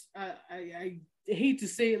 I hate to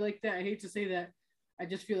say it like that. I hate to say that. I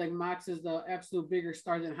just feel like Mox is the absolute bigger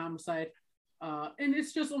star than Homicide. And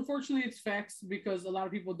it's just, unfortunately, it's facts because a lot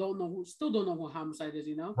of people still don't know who Homicide is,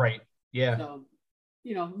 Right. Yeah. So,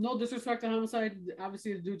 no disrespect to Homicide.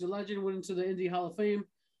 Obviously, the dude's a legend, went into the Indie Hall of Fame.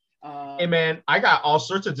 Hey man, I got all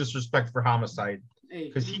sorts of disrespect for Homicide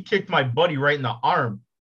because he kicked my buddy right in the arm.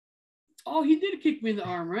 Oh, he did kick me in the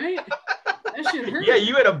arm, right? That shit hurt. Yeah,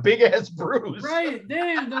 you had a big ass bruise. Right,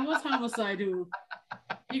 damn, that was Homicide who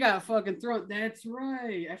he got a fucking throat. That's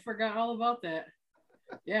right. I forgot all about that.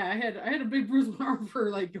 Yeah, I had a big bruise on my arm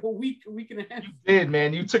for like a week and a half. You did,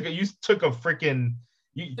 man. You took a freaking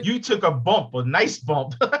you took a bump, a nice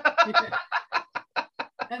bump. Yeah.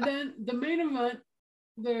 And then the main event,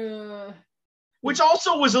 which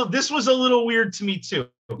also this was a little weird to me too.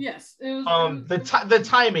 Yes, it was. The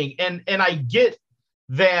timing and I get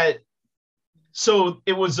that. So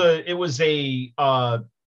it was an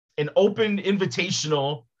open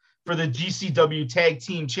invitational for the GCW Tag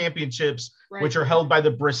Team Championships, right, which are held by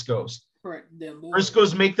the Briscoes. Correct.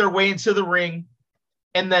 Briscoes make their way into the ring,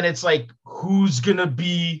 and then it's like, who are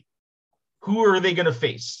they gonna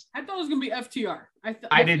face? I thought it was gonna be FTR.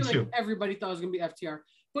 I did too. Everybody thought it was gonna be FTR.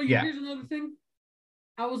 But here's another thing.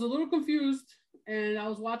 I was a little confused, and I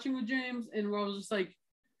was watching with James, and I was just like,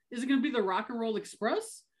 is it gonna be the Rock and Roll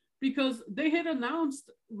Express? Because they had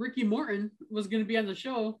announced Ricky Morton was gonna be on the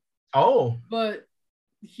show. Oh. But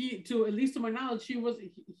at least to my knowledge,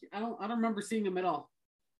 I don't remember seeing him at all.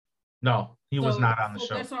 No, he was not on the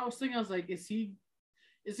show. That's what I was thinking. I was like, is it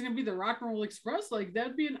gonna be the Rock and Roll Express? Like,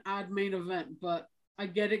 that'd be an odd main event, but I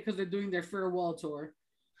get it because they're doing their farewell tour.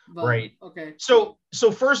 But, right. Okay. So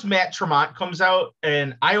first Matt Tremont comes out,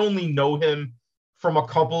 and I only know him from a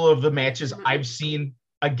couple of the matches I've seen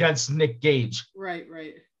against Nick Gage. Right.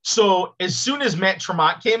 So as soon as Matt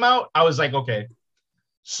Tremont came out, I was like, okay.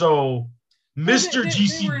 So Mr.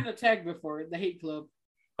 GC. They were in a tag before, the Hate Club.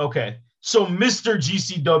 Okay. So Mr.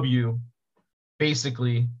 GCW,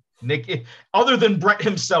 basically, Nick, other than Brett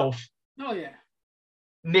himself. Oh, yeah.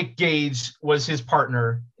 Nick Gage was his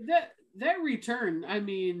partner. That return, I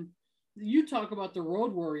mean, you talk about the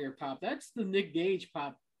Road Warrior pop. That's the Nick Gage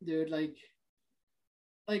pop, dude. Like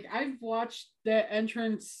I've watched that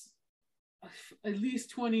entrance at least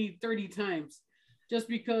 20, 30 times just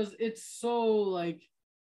because it's so like,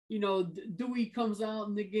 you know, Dewey comes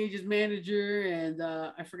out, Nick Gage's manager, and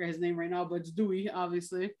I forgot his name right now, but it's Dewey,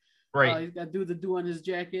 obviously. Right. He's got the do on his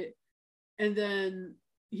jacket. And then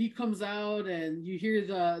he comes out and you hear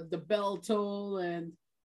the bell toll and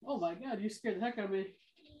oh my God, you scared the heck out of me.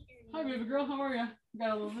 Hi, baby girl. How are you? Got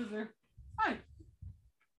a little visitor. Hi.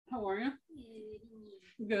 How are you?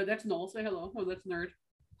 Good. That's Noel. Say hello. Oh, that's Nerd.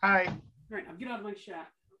 Hi. All right, now get out of my shot.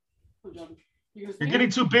 You're getting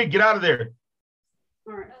too big. Get out of there.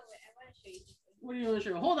 All right. What do you want to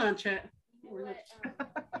show? Hold on, chat.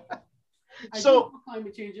 So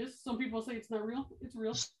climate changes. Some people say it's not real. It's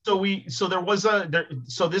real.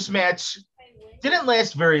 So this match didn't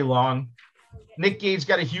last very long. Nick Gage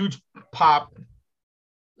got a huge pop.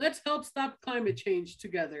 Let's help stop climate change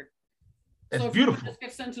together. That's beautiful. Just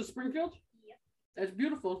get sent to Springfield? Yep. That's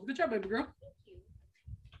beautiful. Good job, baby girl. Thank you.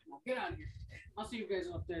 Get out of here. I'll see you guys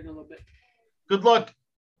up there in a little bit. Good luck.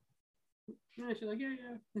 Yeah, she's like, yeah.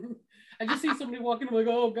 I just see somebody walking. I'm like,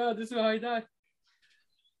 oh God, this is how I die.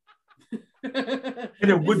 And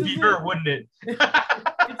it would be her, wouldn't it? It's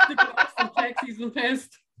the from taxis in the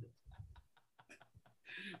past.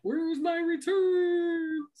 Where's my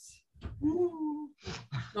returns?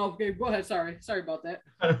 Okay, go ahead. Sorry about that.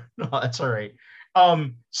 No, that's all right.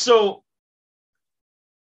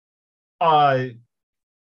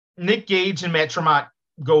 Nick Gage and Matt Tremont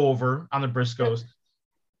go over on the Briscoes.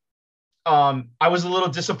 I was a little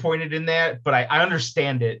disappointed in that, but I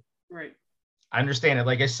understand it. Right. I understand it.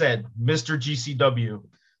 Like I said, Mr. GCW.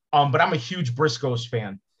 But I'm a huge Briscoes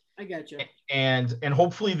fan. I got you. And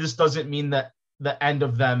hopefully this doesn't mean that the end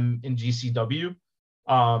of them in GCW.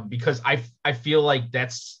 Because I feel like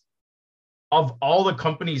that's, of all the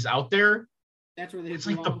companies out there, that's where it's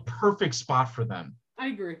like the perfect spot for them. I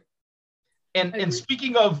agree. And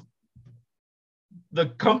speaking of the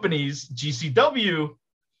companies, GCW,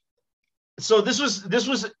 so this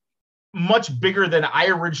was much bigger than I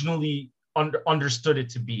originally understood it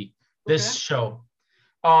to be. This show,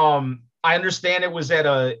 I understand it was at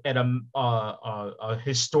a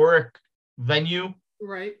historic venue.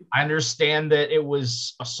 Right. I understand that it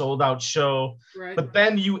was a sold out show. Right. But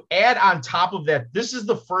then you add on top of that, this is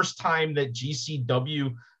the first time that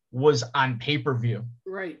GCW was on pay-per-view.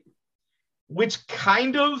 Right. Which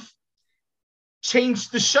kind of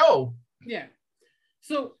changed the show. Yeah.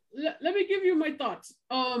 So let me give you my thoughts.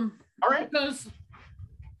 All right.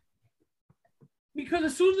 Because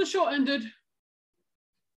as soon as the show ended,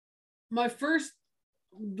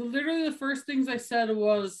 literally the first things I said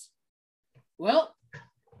was, well,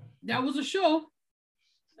 that was a show.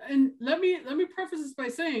 And let me preface this by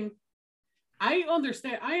saying, I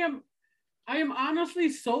understand. I am honestly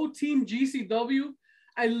so team GCW.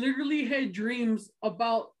 I literally had dreams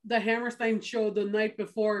about the Hammerstein show the night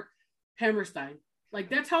before Hammerstein. Like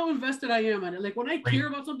that's how invested I am in it. Like when I care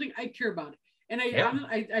about something, I care about it. And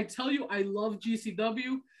I tell you, I love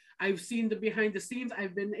GCW. I've seen the behind the scenes.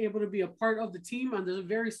 I've been able to be a part of the team on the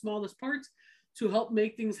very smallest parts to help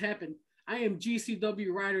make things happen. I am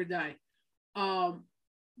GCW ride or die.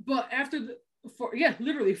 But after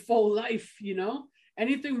literally full life, you know,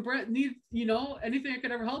 anything Brett needs, you know, anything I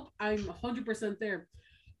could ever help, I'm 100% there.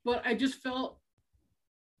 But I just felt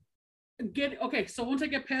so once I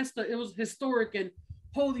get past it was historic and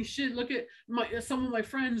holy shit, look at some of my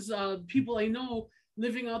friends, people I know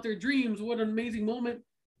living out their dreams. What an amazing moment.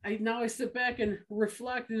 I sit back and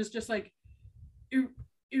reflect, and it's just like it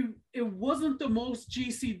wasn't the most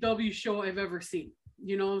GCW show I've ever seen.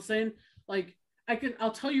 You know what I'm saying? Like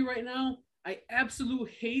I'll tell you right now, I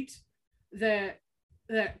absolutely hate that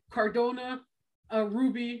Cardona,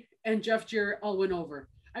 Ruby, and Jeff Jarrett all went over.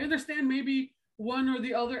 I understand maybe one or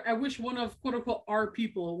the other. I wish one of quote unquote our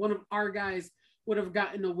people, one of our guys would have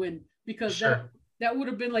gotten a win, because that would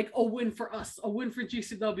have been like a win for us, a win for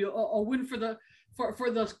GCW, a win for the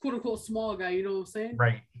quote unquote small guy. You know what I'm saying?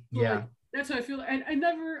 Right. So yeah. Like, that's how I feel. And I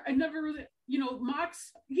never really, you know,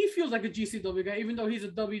 Mox, he feels like a GCW guy, even though he's a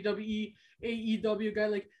WWE, AEW guy.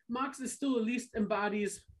 Like Mox is still at least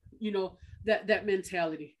embodies, you know, that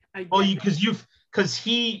mentality. Because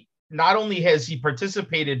he not only has he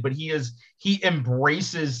participated, but he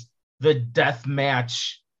embraces the death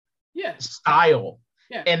match style.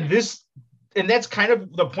 Yeah. And that's kind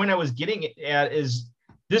of the point I was getting at, is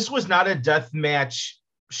this was not a death match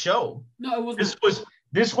show. No, it wasn't.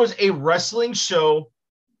 This was a wrestling show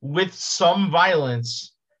with some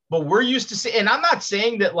violence, but we're used to see, and I'm not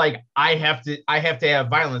saying that like I have to have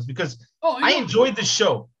violence, because I enjoyed the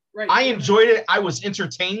show. Right. I enjoyed it. I was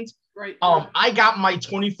entertained. Right. I got my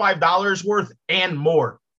 $25 worth and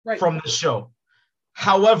more from the show.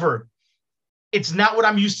 However, it's not what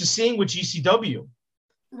I'm used to seeing with GCW.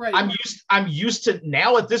 Right. I'm used to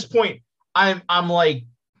now at this point. I'm like,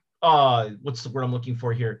 what's the word I'm looking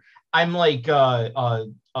for here? I'm like,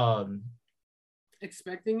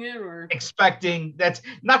 expecting it, or expecting. That's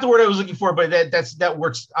not the word I was looking for, but that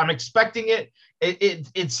works. I'm expecting it.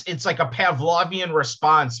 It's like a Pavlovian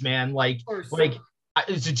response, man. Like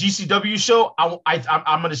it's a GCW show.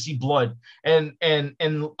 I'm gonna see blood, and I'm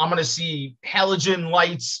gonna see halogen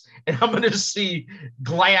lights, and I'm gonna see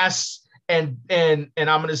glass, and I'm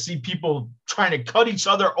gonna see people trying to cut each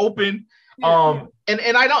other open.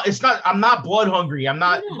 And I don't, it's not, I'm not blood hungry. I'm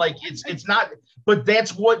not like, it's not, but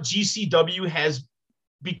that's what GCW has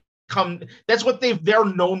become. That's what they're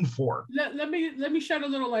known for. Let me shed a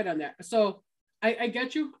little light on that. So I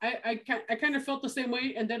get you. I kind of felt the same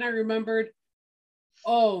way. And then I remembered,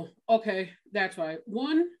 oh, okay. That's why.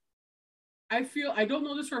 One, I don't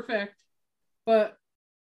know this for a fact, but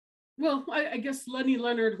well, I guess Lenny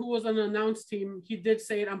Leonard, who was on the announce team, he did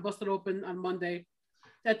say it on Busted Open on Monday,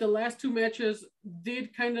 that the last two matches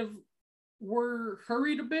did kind of were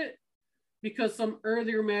hurried a bit because some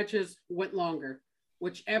earlier matches went longer,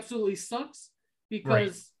 which absolutely sucks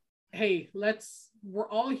because, hey, we're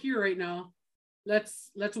all here right now.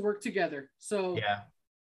 Let's work together. So,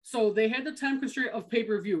 so they had the time constraint of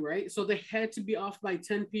pay-per-view, right? So they had to be off by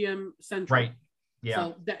 10 p.m. Central. Right. Yeah.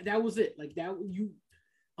 So that was it. Like that,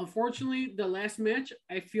 unfortunately, the last match,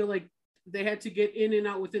 I feel like they had to get in and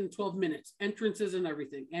out within 12 minutes, entrances and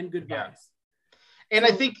everything, and goodbyes. Yeah. And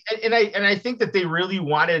I think that they really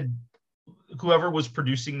wanted, whoever was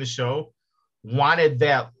producing the show wanted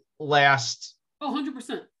that last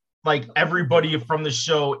 100%. Like everybody from the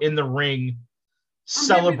show in the ring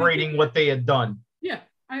celebrating what they had done. Yeah.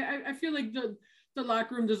 I feel like the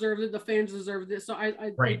locker room deserved it, the fans deserved it. So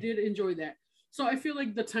I did enjoy that. So I feel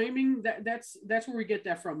like the timing, that's where we get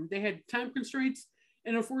that from. They had time constraints.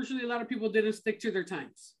 And unfortunately, a lot of people didn't stick to their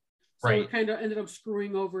times. So it kind of ended up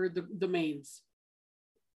screwing over the mains.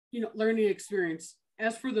 You know, learning experience.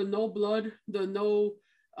 As for the no blood, the no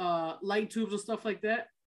light tubes and stuff like that,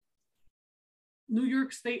 New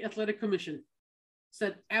York State Athletic Commission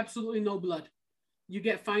said absolutely no blood. You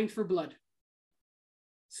get fined for blood.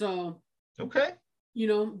 So, you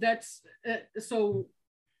know, that's so,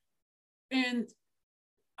 and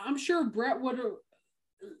I'm sure Brett would have,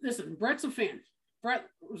 listen, Brett's a fan. Brett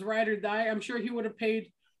was ride or die. I'm sure he would have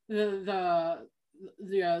paid the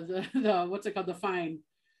what's it called, the fine.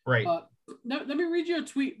 Right. Let me read you a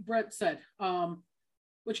tweet Brett said,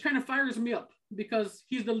 which kind of fires me up because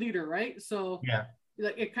he's the leader, right? So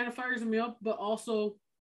like it kind of fires me up, but also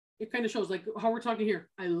it kind of shows like how we're talking here.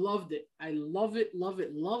 I loved it. I love it,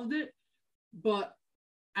 loved it. but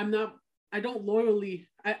I don't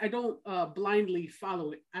blindly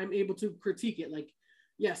follow it. I'm able to critique it. Like,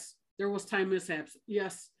 yes, there was time mishaps.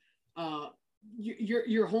 Yes,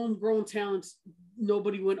 your homegrown talents,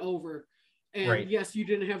 nobody went over. And right. Yes, you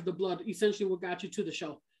didn't have the blood, essentially what got you to the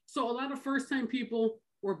show. So a lot of first time people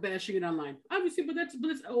were bashing it online. Obviously, but that's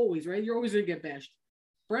always, right? You're always gonna get bashed.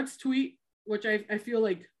 Brett's tweet, which I feel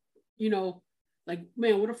like, like,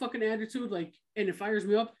 man, what a fucking attitude. Like, and it fires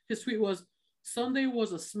me up. His tweet was, Sunday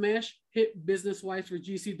was a smash hit business-wise for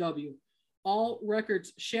GCW. All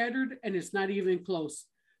records shattered, and it's not even close.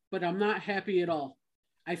 But I'm not happy at all.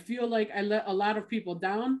 I feel like I let a lot of people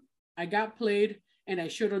down. I got played, and I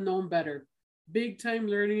should have known better. Big time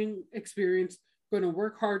learning experience. Going to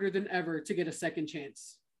work harder than ever to get a second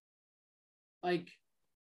chance. Like,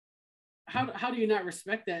 how do you not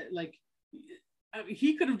respect that? Like, I mean,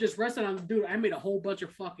 he could have just rested on the dude. I made a whole bunch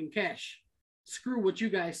of fucking cash. Screw what you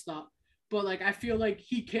guys thought. But like, I feel like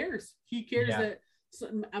he cares. He cares that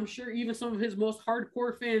I'm sure even some of his most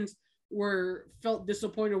hardcore fans felt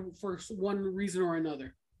disappointed for one reason or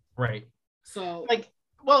another. Right. So like,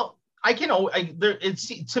 well,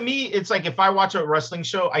 to me, it's like if I watch a wrestling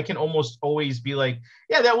show, I can almost always be like,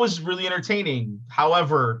 yeah, that was really entertaining.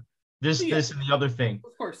 However, this and the other thing.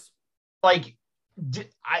 Of course. Like,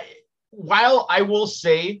 while I will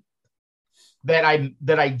say that I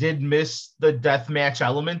did miss the deathmatch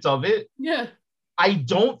element of it. Yeah. I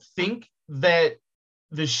don't think that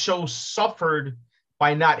the show suffered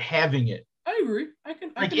by not having it. I agree.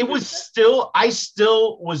 I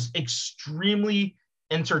still was extremely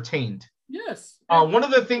entertained. Yes. One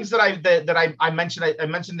of the things that I mentioned, I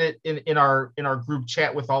mentioned it in our group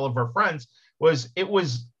chat with all of our friends, was it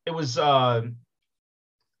was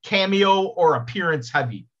cameo or appearance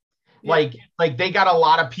heavy. Yeah. Like they got a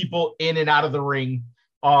lot of people in and out of the ring.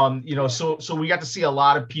 So we got to see a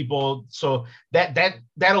lot of people. So that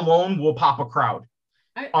alone will pop a crowd.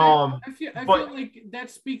 I feel like that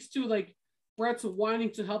speaks to like Brett's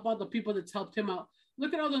wanting to help out the people that's helped him out.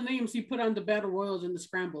 Look at all the names he put on the Battle Royals and the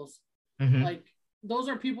Scrambles. Mm-hmm. Like, those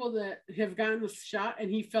are people that have gotten a shot, and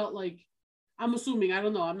he felt like, I'm assuming, I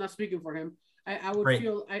don't know, I'm not speaking for him. I would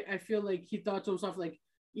feel, I feel like he thought to himself, like,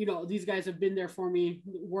 these guys have been there for me,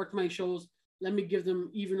 worked my shows. Let me give them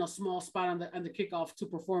even a small spot on the kickoff to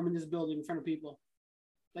perform in this building in front of people.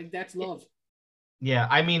 Like, that's love. Yeah,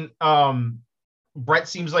 I mean, Brett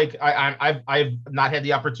seems like I've not had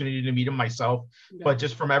the opportunity to meet him myself, but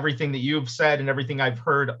just from everything that you've said and everything I've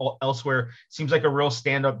heard elsewhere, seems like a real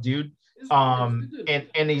stand-up dude. And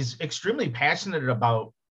he's extremely passionate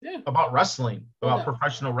about wrestling, about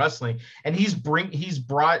professional wrestling, and he's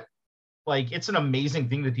brought, like, it's an amazing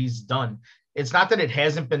thing that he's done. It's not that it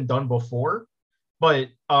hasn't been done before, but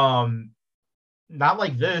not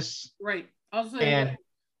like this. Right. I'll say, and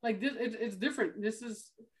like this, it's different. This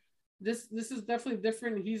is definitely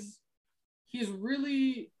different. He's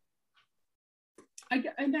really, I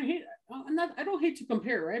don't hate to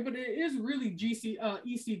compare, right? But it is really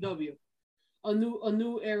ECW, a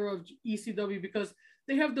new era of ECW, because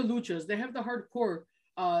they have the luchas, they have the hardcore.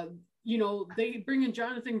 They bring in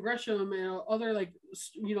Jonathan Gresham and other, like,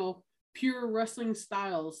 pure wrestling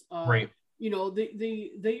styles. Right.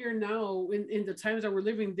 They are now in the times that we're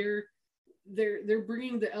living. They're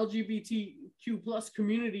bringing the LGBTQ plus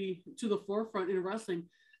community to the forefront in wrestling.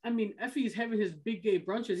 I mean, Effie's having his big gay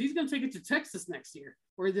brunches. He's gonna take it to Texas next year,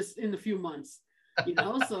 or in a few months.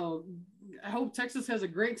 So I hope Texas has a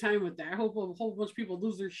great time with that. I hope a whole bunch of people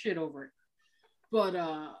lose their shit over it. But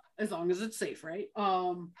as long as it's safe, right?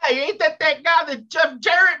 Hey, ain't that guy that Jeff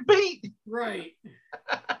Jarrett beat? Right.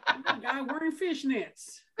 That guy wearing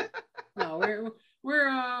fishnets. No, we're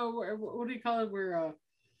what do you call it? We're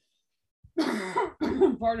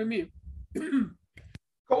pardon me.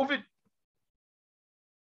 COVID.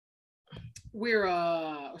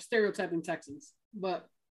 We're stereotyping Texans, but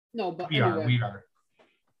no, but we are.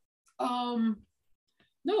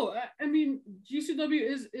 No, I mean,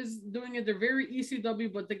 GCW is doing it. They're very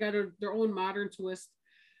ECW, but they got their own modern twist.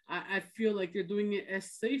 I feel like they're doing it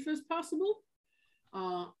as safe as possible.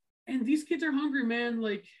 And these kids are hungry, man.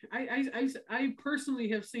 Like, I personally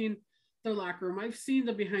have seen the locker room. I've seen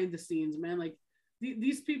the behind the scenes, man. Like,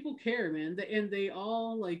 these people care, man. They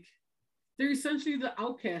all, like, they're essentially the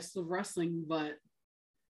outcasts of wrestling, but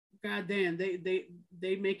goddamn,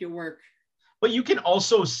 they make it work. But you can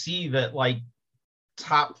also see that, like,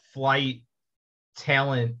 top flight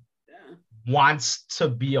talent wants to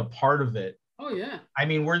be a part of it. Oh yeah. I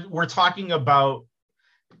mean, we're talking about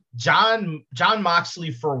John Moxley,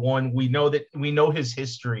 for one. We know his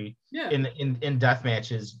history in death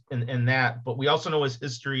matches and that, but we also know his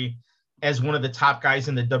history as one of the top guys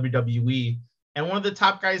in the WWE and one of the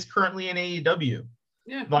top guys currently in AEW.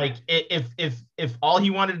 Yeah. Like if all he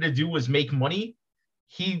wanted to do was make money,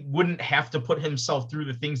 he wouldn't have to put himself through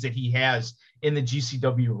the things that he has in the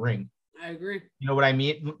GCW ring. I agree. You know what I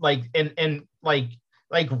mean? Like, and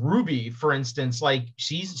like Ruby, for instance, like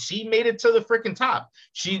she made it to the freaking top.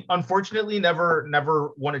 She unfortunately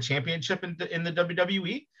never won a championship in the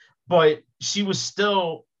WWE, but she was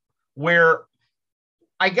still where,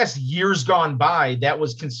 I guess, years gone by, that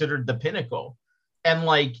was considered the pinnacle. And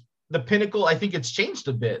like the pinnacle, I think it's changed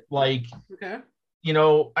a bit. Like, okay, you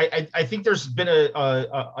know, I think there's been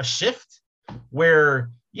a shift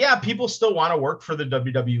where, yeah, people still want to work for the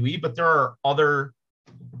WWE, but there are other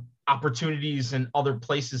opportunities and other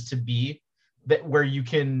places to be that where you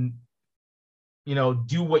can, you know,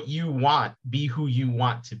 do what you want, be who you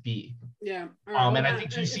want to be. Yeah. Right, and I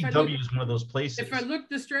think GCW is one of those places. If I look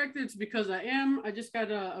distracted, it's because I am. I just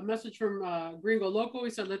got a message from Gringo Loco.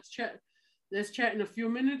 He said, let's chat in a few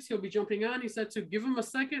minutes. He'll be jumping on. He said to give him a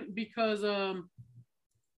second because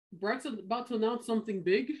Brett's about to announce something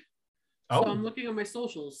big. So I'm looking at my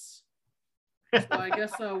socials. So I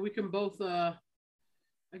guess we can both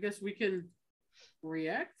I guess we can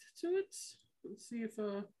react to it. Let's see if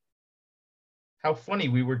how funny,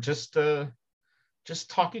 we were just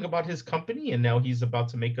talking about his company and now he's about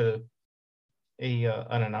to make an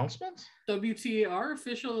announcement. WTAR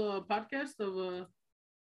official podcast of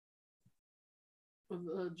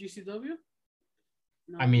GCW.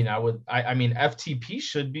 No. I mean, I mean FTP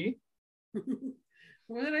should be.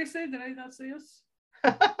 What did I say? Did I not say yes?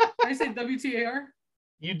 I said WTAR.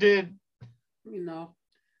 You did. You know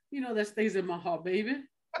that stays in my heart, baby.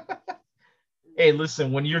 Hey,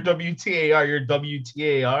 listen, when you're WTAR, you're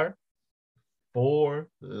WTAR for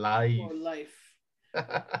life. For life.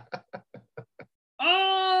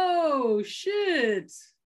 Oh, shit.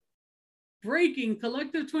 Breaking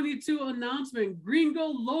Collective 22 announcement. Gringo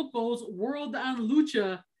Locos World on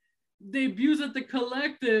Lucha debuts at the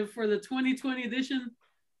Collective for the 2020 edition.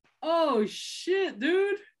 Oh, shit,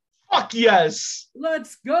 dude. Fuck yes.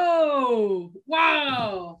 Let's go.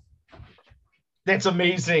 Wow. That's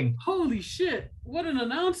amazing. Holy shit. What an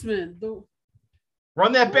announcement.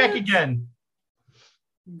 Run that back again.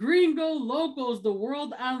 Gringo Locos, the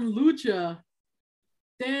World on Lucha.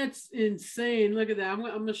 That's insane. Look at that. I'm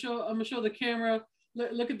gonna show the camera.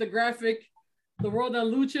 Look at the graphic. The World on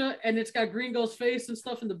Lucha, and it's got Gringo's face and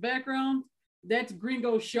stuff in the background. That's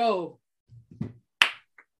Gringo's show.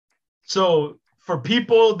 So for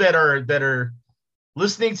people that are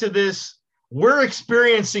listening to this, we're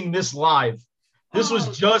experiencing this live. This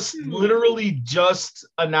was just literally just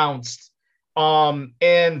announced.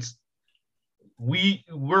 And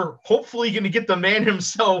we're hopefully going to get the man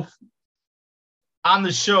himself on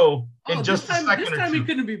the show in just a second. This time he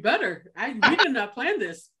couldn't be better. We did not plan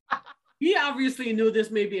this. He obviously knew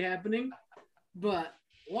this may be happening, but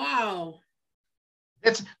wow.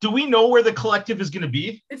 Do we know where the Collective is going to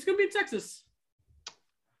be? It's going to be in Texas.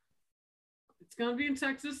 It's going to be in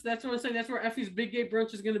Texas. That's what I'm saying. That's where Effie's Big Gate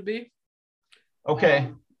Brunch is going to be. Okay.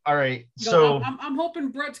 All right. So I'm hoping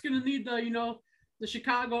Brett's going to need the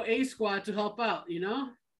Chicago A squad to help out,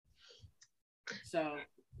 So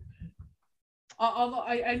although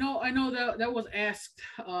I know that was asked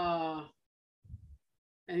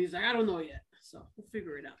and he's like, I don't know yet. So we'll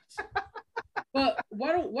figure it out. But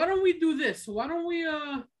why don't we do this? Why don't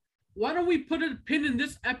we put a pin in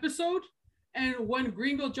this episode, and when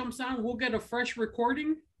Gringo jumps on, we'll get a fresh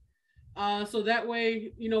recording. So that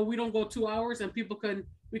way, we don't go 2 hours and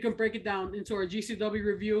we can break it down into our GCW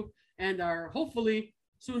review and our hopefully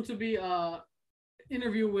soon to be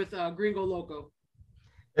interview with Gringo Loco.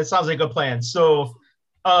 It sounds like a plan. So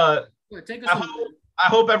take us I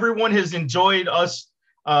hope everyone has enjoyed us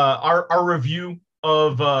our review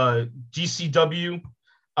of GCW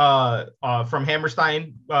from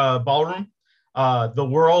Hammerstein Ballroom, the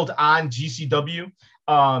world on GCW,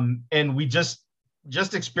 and we just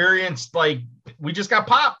experienced, like, we just got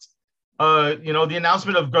popped. The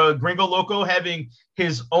announcement of Gringo Loco having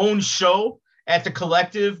his own show at the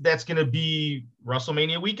Collective. That's going to be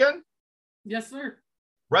WrestleMania weekend. Yes, sir.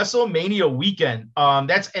 WrestleMania weekend. And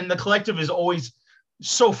the Collective is always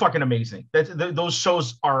so fucking amazing. Those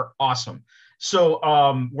shows are awesome. So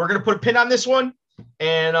we're going to put a pin on this one,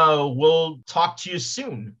 and we'll talk to you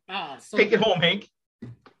soon. So Take it home, Hank.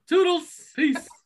 Toodles. Peace.